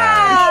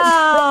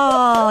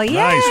 Wow! Yay!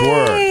 Nice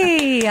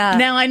work.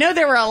 Now, I know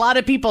there were a lot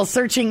of people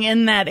searching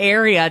in that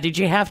area. Did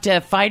you have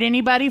to fight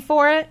anybody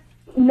for it?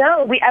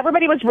 No,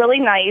 everybody was really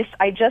nice.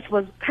 I just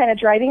was kind of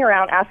driving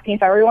around asking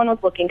if everyone was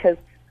looking because,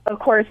 of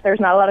course, there's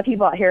not a lot of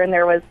people out here, and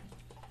there was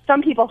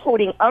some people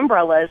holding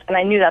umbrellas, and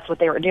I knew that's what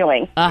they were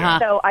doing.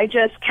 So I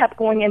just kept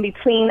going in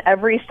between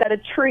every set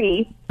of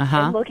tree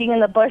and looking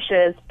in the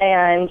bushes,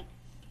 and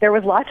there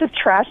was lots of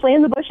trash laying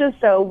in the bushes,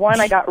 so one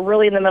I got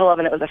really in the middle of,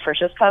 and it was a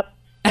Frisch's cup.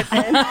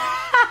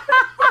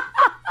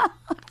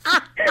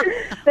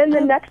 Then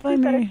the next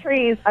set of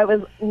trees, I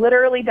was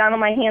literally down on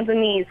my hands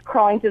and knees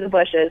crawling through the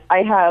bushes. I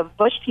have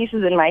bush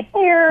pieces in my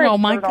hair,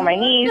 on my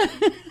knees,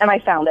 and I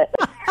found it.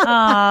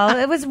 Oh,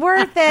 it was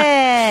worth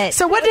it.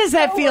 So what does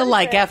that feel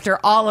like after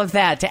all of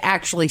that to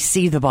actually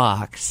see the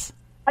box?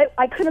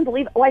 I couldn't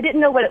believe it. Well, I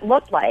didn't know what it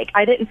looked like.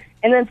 I didn't,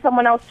 and then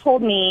someone else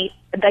told me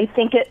they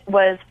think it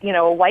was,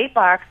 a white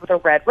box with a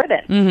red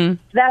ribbon. Mm-hmm.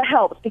 That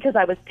helps because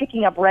I was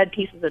picking up red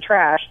pieces of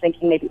trash,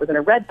 thinking maybe it was in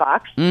a red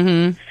box.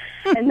 Mm-hmm.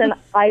 And then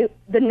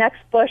the next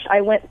bush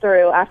I went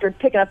through after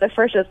picking up the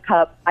Frisch's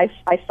cup, I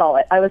saw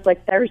it. I was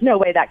like, "There's no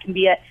way that can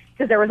be it,"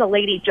 because there was a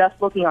lady just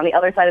looking on the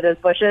other side of those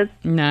bushes.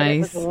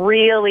 Nice. It was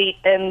really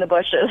in the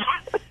bushes.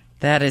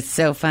 That is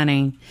so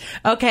funny.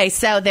 Okay,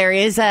 so there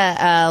is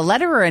a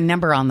letter or a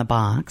number on the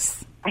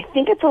box. I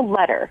think it's a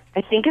letter.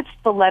 I think it's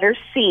the letter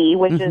C,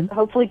 which is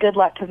hopefully good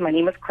luck because my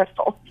name is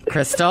Crystal.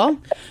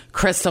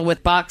 Crystal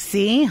with box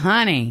C,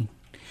 honey.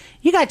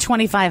 You got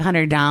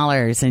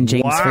 $2,500 in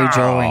James-free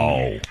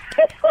jewelry.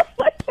 Oh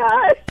my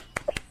gosh!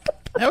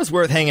 That was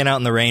worth hanging out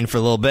in the rain for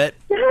a little bit.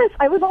 Yes,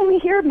 I was only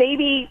here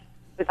maybe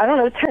 10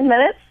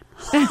 minutes.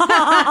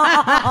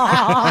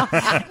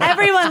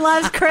 Everyone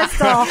loves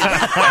Crystal.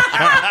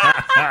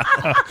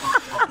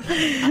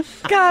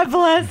 God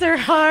bless her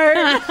heart.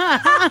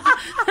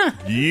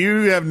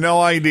 You have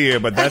no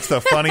idea, but that's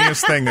the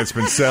funniest thing that's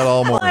been said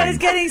all morning. I was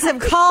getting some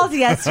calls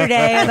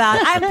yesterday about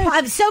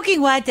I'm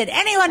soaking wet. Did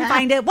anyone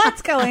find it?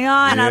 What's going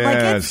on? I'm like,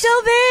 it's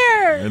still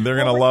there. And they're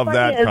going to love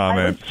that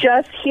comment. I was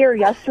just here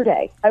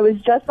yesterday. I was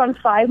just on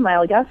 5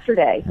 Mile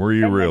yesterday. Were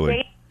you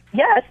really?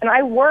 Yes, and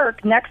I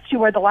work next to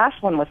where the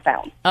last one was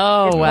found.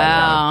 Oh,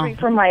 wow. Straight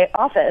from my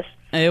office.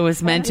 It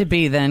was meant to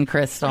be then,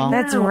 Crystal.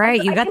 That's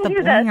right. You got the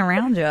bling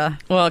around you.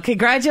 Well,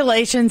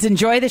 congratulations.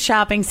 Enjoy the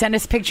shopping. Send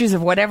us pictures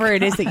of whatever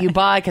it is that you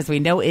buy because we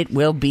know it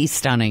will be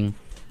stunning.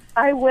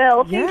 I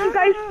will. Thank you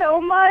guys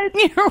so much.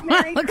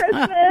 Merry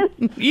Christmas.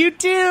 You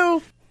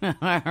too.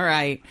 All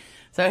right.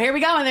 So here we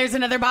go. And there's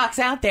another box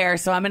out there.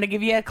 So I'm going to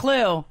give you a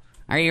clue.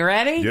 Are you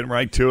ready? Getting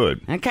right to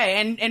it.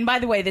 Okay, and by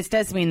the way, this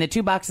does mean the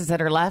 2 boxes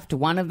that are left,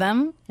 one of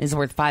them is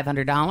worth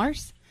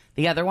 $500.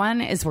 The other one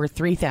is worth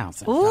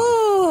 $3,000.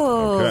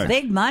 Ooh,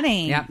 big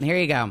money. Yep, here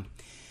you go.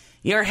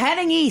 You're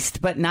heading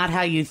east, but not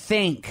how you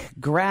think.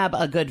 Grab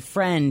a good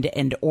friend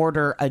and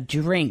order a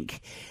drink.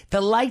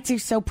 The lights are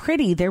so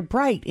pretty, they're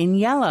bright in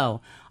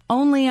yellow.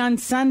 Only on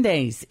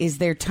Sundays is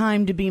there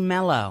time to be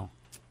mellow.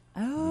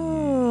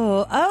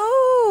 Oh.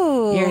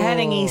 You're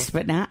heading east,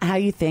 but not how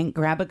you think.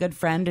 Grab a good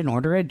friend and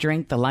order a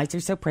drink. The lights are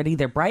so pretty,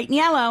 they're bright and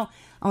yellow.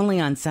 Only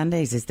on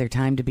Sundays is there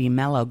time to be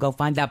mellow. Go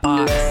find that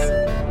box.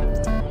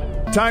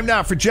 Time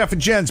now for Jeff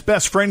and Jen's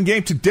best friend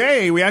game.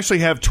 Today, we actually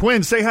have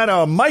twins. Say hi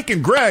to Mike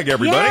and Greg,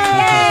 everybody.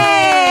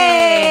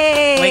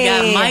 Yay! We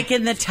got Mike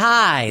in the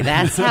tie.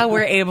 That's how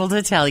we're able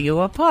to tell you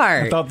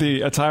apart. I thought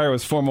the attire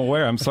was formal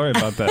wear. I'm sorry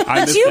about that.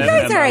 But you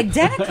guys are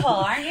identical,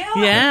 aren't you?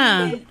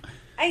 Yeah.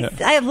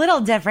 A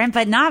little different,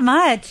 but not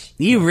much.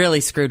 You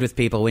really screwed with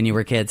people when you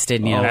were kids,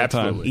 didn't you? All the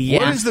Absolutely. time. Yeah.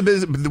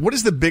 What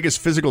is the biggest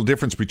physical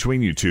difference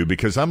between you two?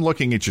 Because I'm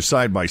looking at you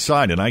side by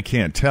side, and I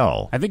can't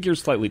tell. I think you're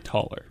slightly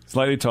taller.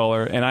 Slightly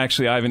taller, and I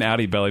have an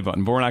Audi belly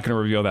button, but we're not going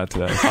to reveal that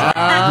today.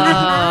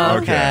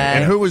 Okay.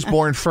 And who was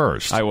born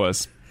first? I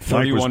was.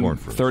 Mike was born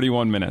first.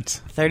 31 minutes.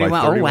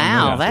 31. Oh,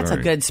 wow. That's a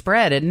good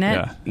spread, isn't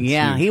it?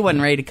 Yeah. He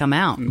wasn't ready to come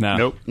out.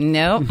 No.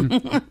 Nope.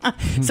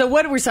 So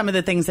what were some of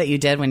the things that you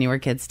did when you were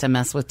kids to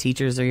mess with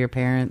teachers or your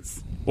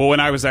parents? Well, when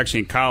I was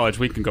actually in college,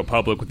 we can go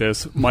public with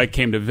this. Mike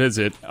came to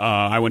visit.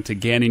 I went to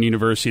Gannon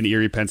University in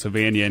Erie,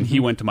 Pennsylvania, and he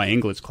went to my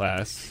English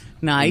class.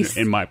 Nice.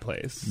 In my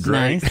place.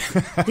 Nice.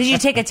 Did you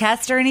take a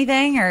test or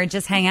anything, or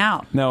just hang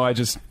out? No, I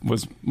just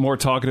was more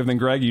talkative than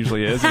Greg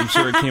usually is. I'm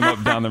sure it came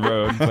up down the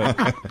road.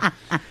 But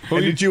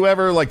And did you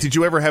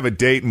ever have a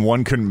date and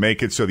one couldn't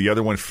make it, so the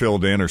other one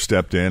filled in or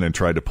stepped in and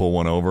tried to pull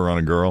one over on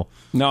a girl?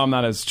 No, I'm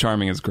not as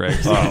charming as Greg.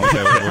 So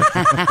That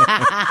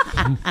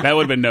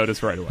would have been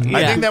noticed right away.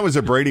 I think that was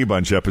a Brady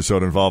Bunch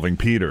episode involving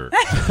Peter.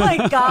 Oh,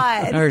 my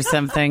God. Or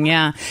something,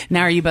 yeah.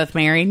 Now, are you both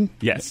married?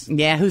 Yes.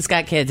 Yeah, who's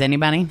got kids?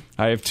 Anybody?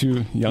 I have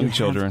 2 young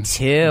children.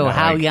 2.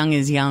 How young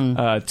is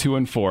young? 2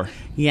 and 4.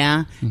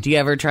 Yeah. Do you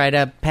ever try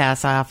to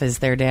pass off as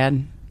their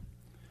dad?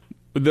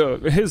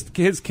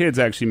 His kids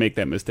actually make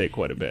that mistake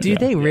quite a bit. Do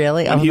they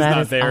really? When Oh, he's that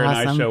not is there, and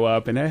I awesome. show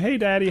up, and hey,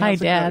 Daddy, Hi,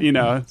 how's it Dad. going? You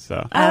know, so.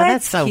 Oh,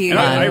 that's so And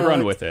fun. I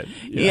run with it.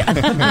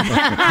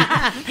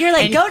 Yeah. You're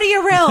like, go to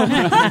your room.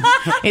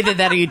 Either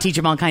that or you teach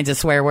them all kinds of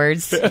swear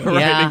words. Right,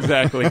 Yeah.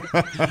 exactly.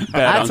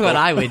 That's what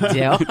I would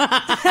do.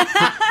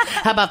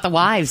 How about the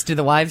wives? Do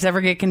the wives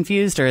ever get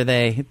confused, or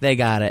they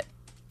got it?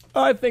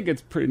 I think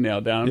it's pretty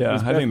nailed down. Yeah,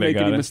 Does I Beth think they make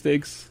got any it.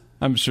 mistakes?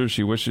 I'm sure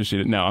she wishes she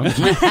didn't. No,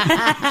 she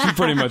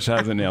pretty much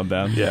has it nailed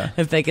down. Yeah.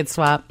 If they could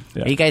swap.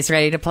 Yeah. Are you guys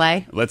ready to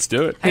play? Let's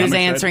do it. Who's I'm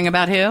excited. answering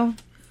about who?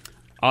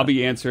 I'll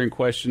be answering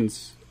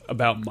questions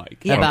about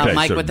Mike. Yeah, about Okay,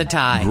 Mike so with the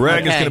tie.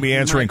 Greg is Okay. going to be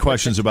answering Mike with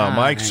questions the about tie.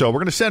 Mike. So we're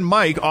going to send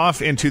Mike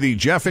off into the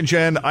Jeff and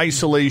Jen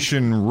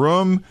isolation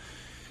room.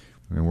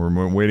 And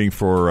we're waiting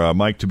for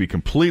Mike to be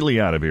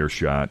completely out of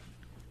earshot.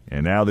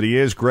 And now that he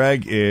is,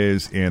 Greg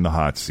is in the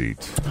hot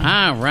seat.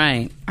 All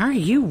right. Are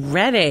you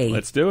ready?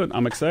 Let's do it.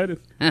 I'm excited.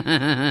 All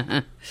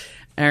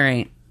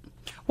right.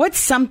 What's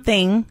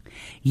something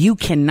you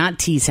cannot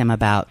tease him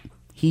about?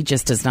 He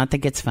just does not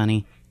think it's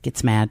funny.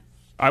 Gets mad.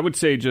 I would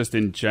say just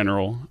in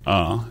general,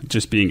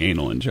 just being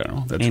anal in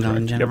general. That's Anal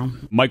correct. in general.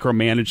 Yep.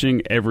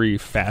 Micromanaging every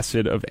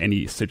facet of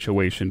any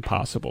situation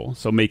possible.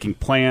 So making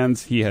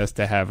plans, he has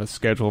to have a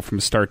schedule from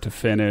start to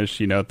finish,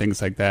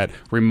 things like that.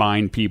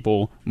 Remind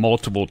people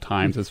multiple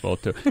times as well,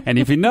 too. And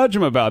if you nudge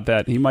him about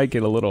that, he might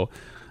get a little,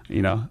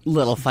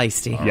 Little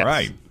feisty. All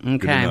right.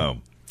 Good to Okay. know.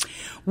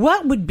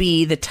 What would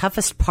be the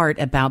toughest part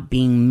about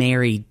being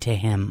married to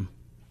him?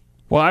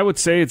 Well, I would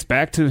say it's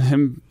back to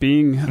him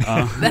being being the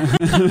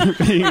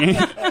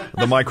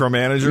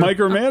micromanager.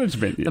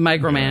 Micromanagement. The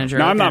micromanager.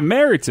 Now, I'm okay. not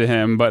married to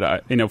him,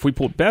 but if we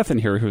pulled Beth in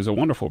here, who's a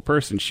wonderful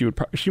person, she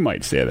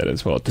might say that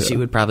as well too. She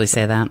would probably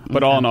say that.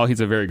 But all in all,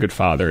 he's a very good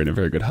father and a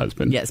very good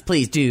husband. Yes,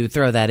 please do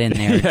throw that in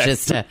there. Yes.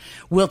 Just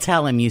we'll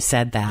tell him you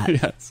said that.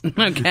 Yes.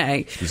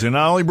 Okay. Because they're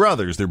not only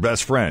brothers, they're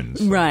best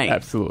friends. Right.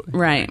 Absolutely.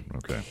 Right.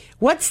 Okay.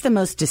 What's the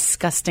most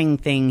disgusting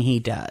thing he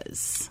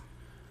does?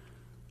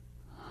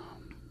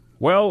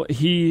 Well,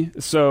 he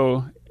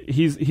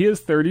is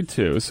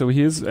 32, so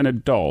he is an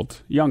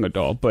adult, young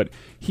adult, but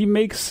he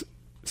makes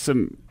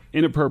some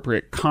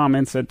inappropriate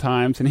comments at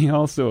times, and he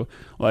also,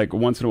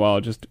 once in a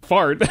while, just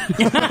fart. Can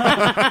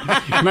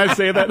I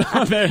say that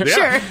on there?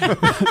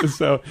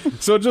 Sure.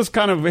 So just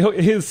kind of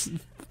his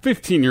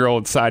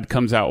 15-year-old side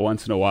comes out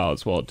once in a while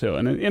as well, too.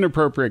 And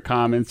inappropriate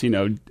comments,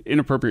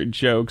 inappropriate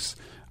jokes.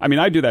 I mean,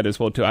 I do that as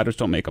well, too. I just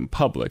don't make them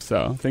public,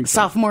 so I think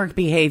Sophomore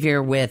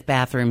behavior with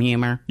bathroom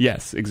humor.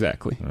 Yes,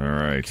 exactly. All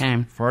right.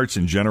 Okay. Farts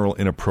and general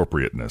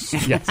inappropriateness.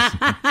 Yes.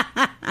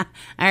 All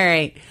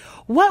right.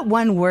 What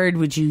one word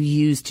would you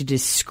use to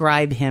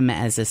describe him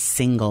as a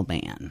single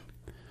man?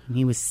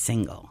 He was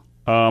single.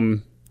 I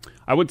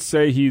would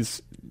say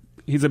he's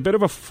a bit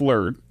of a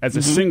flirt as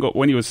a single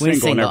when he was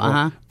single, and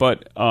everyone,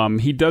 but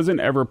he doesn't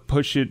ever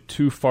push it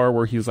too far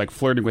where he's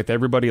flirting with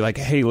everybody. Like,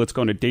 hey, let's go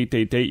on a date.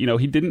 He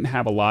didn't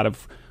have a lot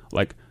of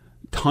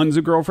tons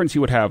of girlfriends. He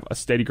would have a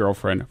steady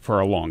girlfriend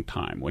for a long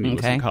time when he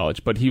was in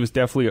college, but he was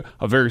definitely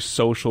a very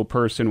social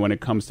person when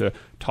it comes to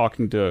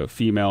talking to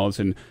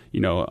females and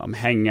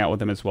hanging out with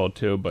them as well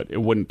too. But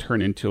it wouldn't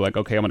turn into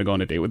okay, I'm going to go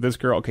on a date with this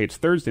girl. Okay, it's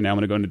Thursday now, I'm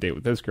going to go on a date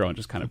with this girl, and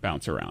just kind of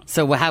bounce around.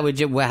 So what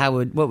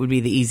would be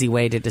the easy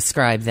way to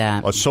describe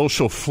that? A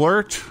social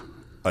flirt?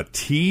 A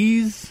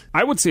tease?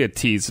 I would say a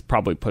tease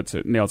probably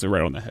nails it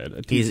right on the head.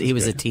 A tease He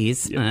was a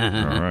tease.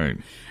 Yeah. All right.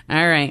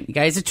 All right. You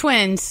guys are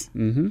twins.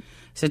 Mm-hmm.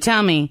 So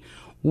tell me,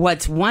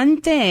 what's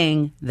one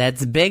thing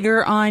that's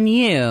bigger on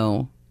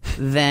you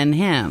than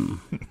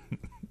him?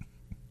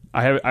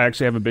 I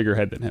actually have a bigger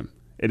head than him.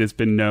 It has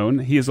been known.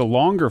 He has a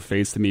longer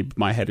face than me, but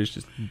my head is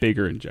just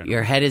bigger in general.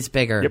 Your head is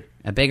bigger. Yep.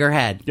 A bigger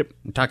head. Yep.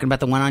 I'm talking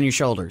about the one on your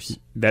shoulders.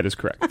 That is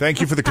correct.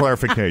 Thank you for the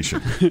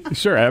clarification.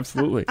 Sure,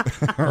 absolutely.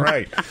 All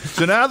right.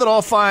 So now that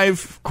all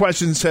 5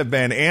 questions have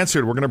been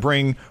answered, we're going to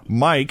bring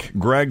Mike,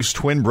 Greg's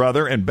twin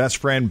brother and best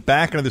friend,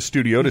 back into the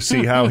studio to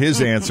see how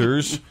his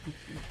answers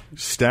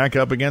stack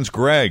up against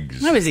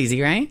Greg's. That was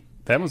easy, right?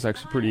 That was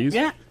actually pretty easy.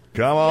 Yeah.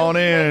 Come on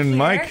in,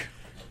 Mike.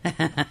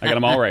 I got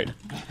them all right.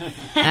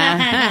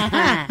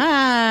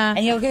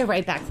 And you'll go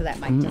right back to that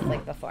mic just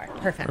like before.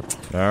 Perfect.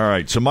 All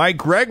right. So, Mike,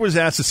 Greg was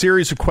asked a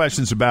series of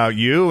questions about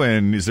you,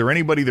 and is there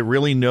anybody that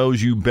really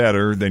knows you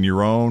better than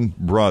your own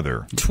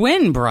brother?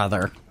 Twin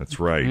brother.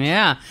 That's right.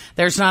 Yeah.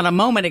 There's not a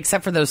moment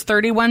except for those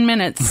 31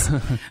 minutes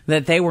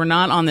that they were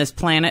not on this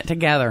planet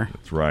together.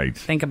 That's right.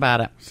 Think about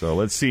it. So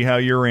let's see how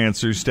your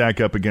answers stack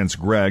up against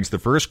Greg's. The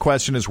first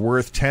question is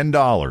worth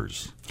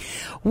 $10.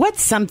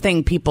 What's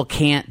something people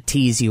can't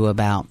tease you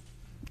about?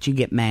 Did you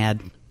get mad?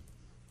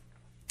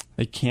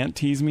 They can't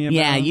tease me about?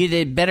 Yeah, you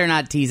did better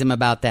not tease him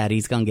about that.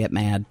 He's going to get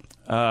mad.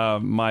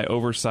 My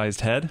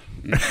oversized head.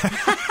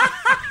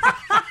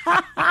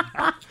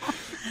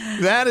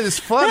 That is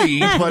funny,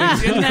 but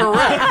it's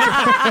incorrect.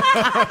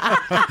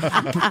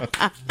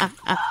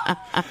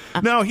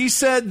 No, he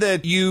said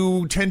that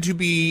you tend to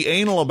be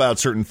anal about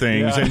certain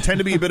things and tend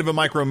to be a bit of a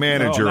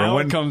micromanager. No, and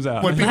when it comes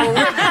out. When people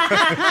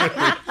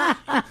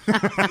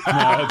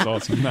that's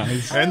awesome.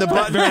 Nice. And the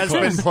button has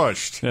been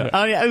pushed. Yeah.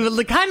 Oh, yeah.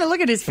 Kind of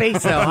look at his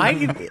face, though. I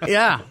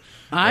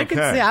could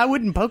see. I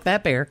wouldn't poke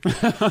that bear.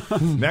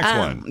 Next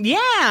one.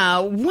 Yeah.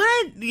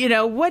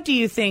 What do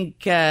you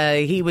think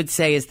he would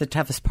say is the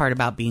toughest part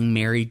about being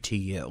married to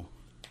you?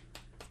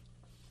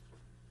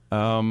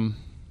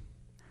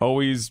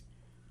 Always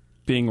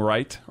being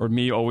right, or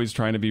me always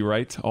trying to be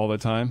right all the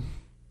time.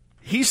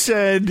 He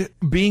said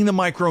being the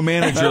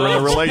micromanager in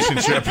a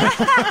relationship.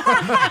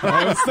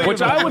 Which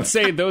I would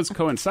say those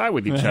coincide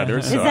with each other.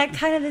 Is that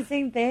kind of the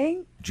same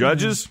thing?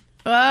 Judges?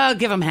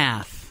 Give him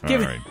half. All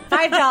right.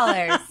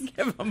 $5.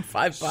 Give him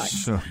 $5.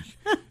 So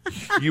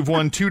you've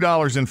won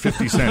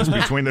 $2.50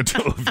 between the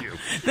two of you.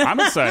 I'm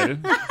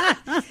excited. All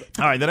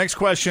right, the next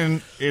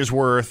question is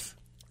worth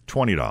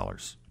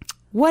 $20.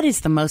 What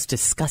is the most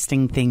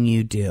disgusting thing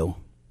you do?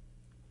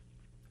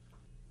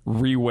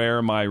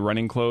 Rewear my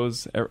running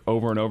clothes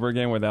over and over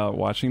again without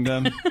washing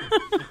them.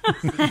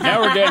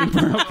 Now we're getting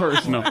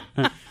personal.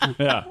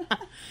 Yeah.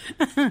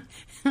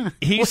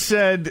 He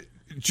said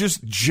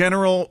just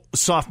general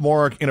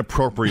sophomoric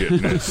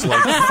inappropriateness,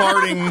 like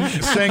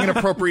farting, saying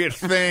inappropriate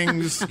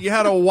things. You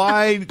had a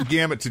wide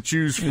gamut to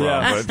choose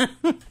from,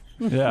 but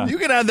you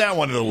can add that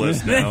one to the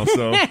list now.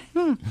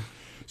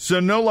 So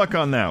no luck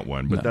on that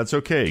one, but that's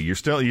okay. You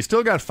still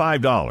got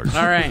 $5.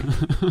 All right.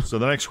 So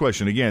the next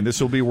question, again, this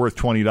will be worth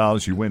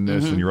 $20. You win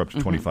this, and you're up to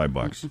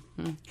 $25.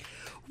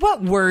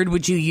 What word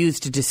would you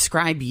use to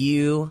describe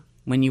you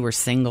when you were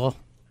single?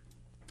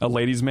 A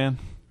ladies' man.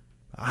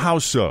 How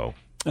so?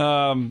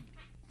 A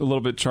little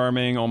bit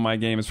charming on my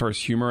game as far as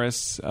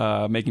humorous,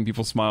 making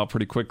people smile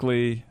pretty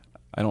quickly.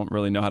 I don't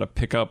really know how to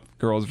pick up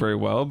girls very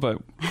well, but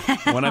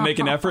when I make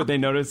an effort, they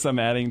notice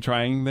I'm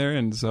trying there,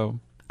 and so...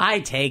 I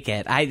take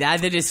it.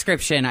 The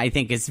description, I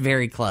think, is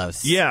very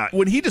close. Yeah.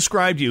 When he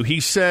described you,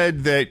 he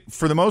said that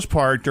for the most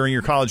part, during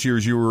your college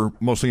years, you were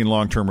mostly in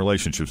long-term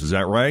relationships. Is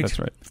that right? That's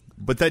right.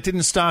 But that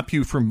didn't stop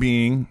you from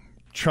being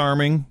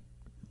charming,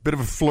 bit of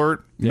a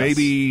flirt, Yes.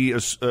 maybe a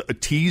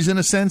tease in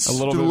a sense A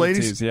little to bit the of a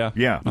ladies? tease, yeah.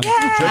 Yeah.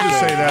 Judges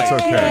say that's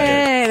okay.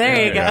 Hey,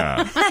 there you go.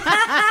 Yeah.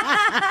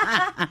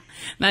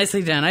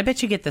 Nicely done. I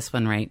bet you get this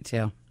one right,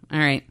 too. All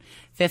right.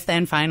 Fifth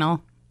and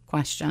final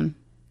question.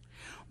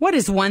 What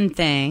is one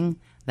thing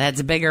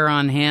that's bigger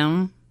on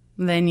him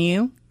than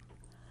you?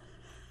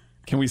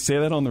 Can we say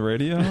that on the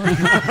radio?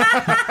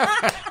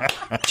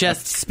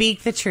 Just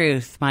speak the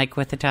truth, Mike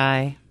with the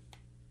tie.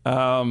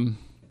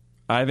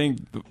 I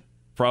think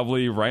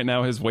probably right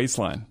now his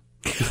waistline.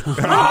 That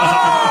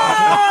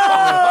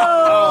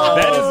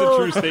is a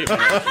true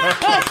statement.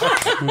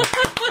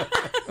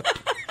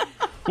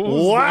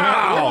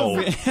 Wow.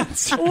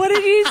 What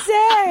did you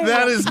say?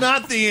 That is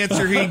not the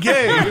answer he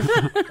gave.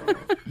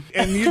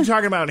 And you're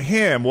talking about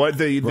him.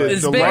 What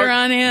It's bigger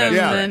on him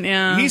than,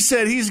 yeah. He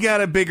said he's got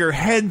a bigger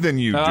head than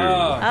you do.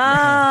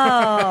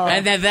 Oh.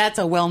 And that's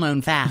a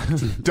well-known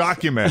fact.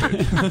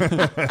 Documented.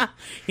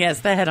 Yes,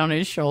 the head on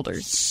his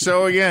shoulders.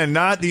 So again,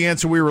 not the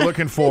answer we were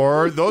looking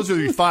for. Those are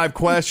the 5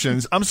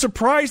 questions. I'm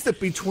surprised that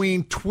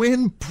between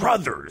twin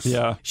brothers.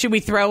 Yeah. Should we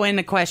throw in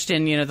a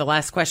question, the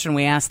last question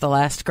we asked the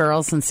last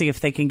girls and see if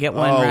they can get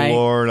one right? Oh,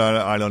 Lord,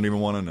 I don't even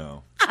want to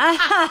know.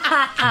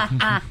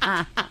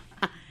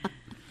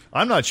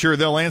 I'm not sure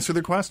they'll answer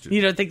the question.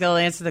 You don't think they'll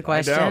answer the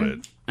question? I doubt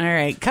it. All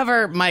right.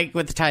 Cover Mike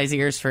with the tie's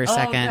ears for a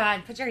second. Oh,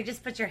 God.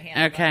 Just put your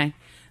hand Okay.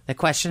 The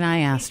question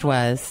I asked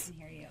was,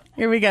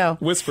 here we go.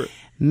 Whisper.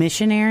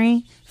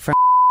 Missionary, from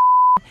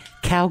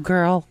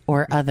cowgirl,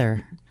 or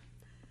other?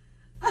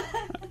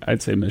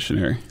 I'd say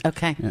missionary.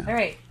 Okay. Yeah. All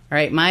right. All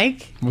right,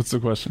 Mike. What's the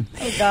question?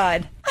 Oh,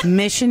 God.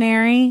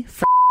 Missionary,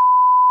 from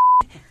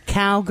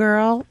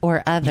cowgirl,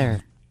 or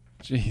other?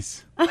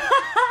 Jeez.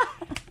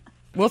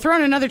 We'll throw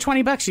in another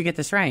 $20. You get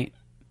this right.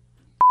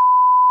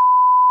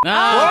 Damn!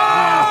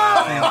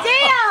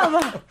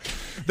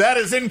 That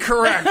is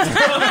incorrect. You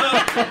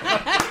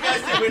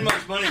guys didn't win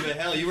much money, but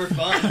hell, you were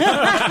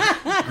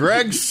fun.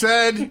 Greg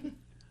said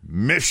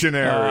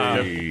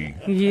missionary.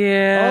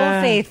 Yeah.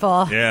 Old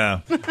Faithful. Yeah.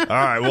 All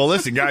right. Well,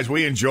 listen, guys,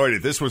 we enjoyed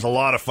it. This was a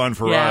lot of fun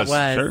for us. It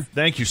was. Sure.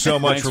 Thank you so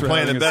much Thanks for for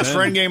playing the having us best in.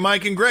 friend game.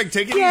 Mike and Greg,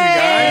 take it easy, Yay!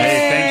 guys.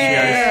 Hey, thanks, you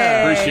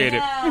guys. Appreciate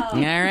it.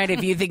 All right,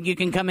 if you think you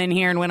can come in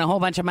here and win a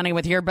whole bunch of money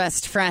with your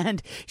best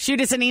friend,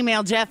 shoot us an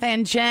email, Jeff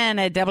and Jen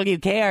at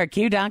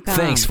WKRQ.com.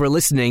 Thanks for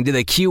listening to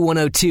the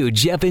Q102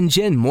 Jeff and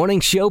Jen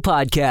Morning Show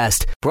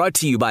podcast, brought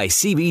to you by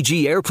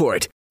CBG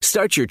Airport.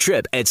 Start your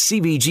trip at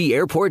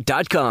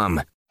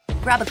CBGAirport.com.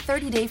 Grab a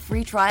 30-day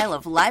free trial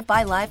of Live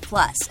by Live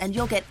Plus, and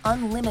you'll get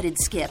unlimited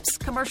skips,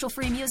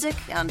 commercial-free music,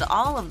 and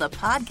all of the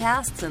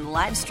podcasts and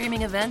live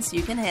streaming events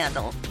you can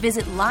handle.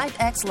 Visit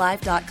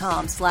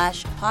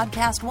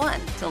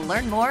livexlive.com/podcast1 to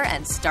learn more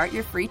and start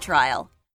your free trial.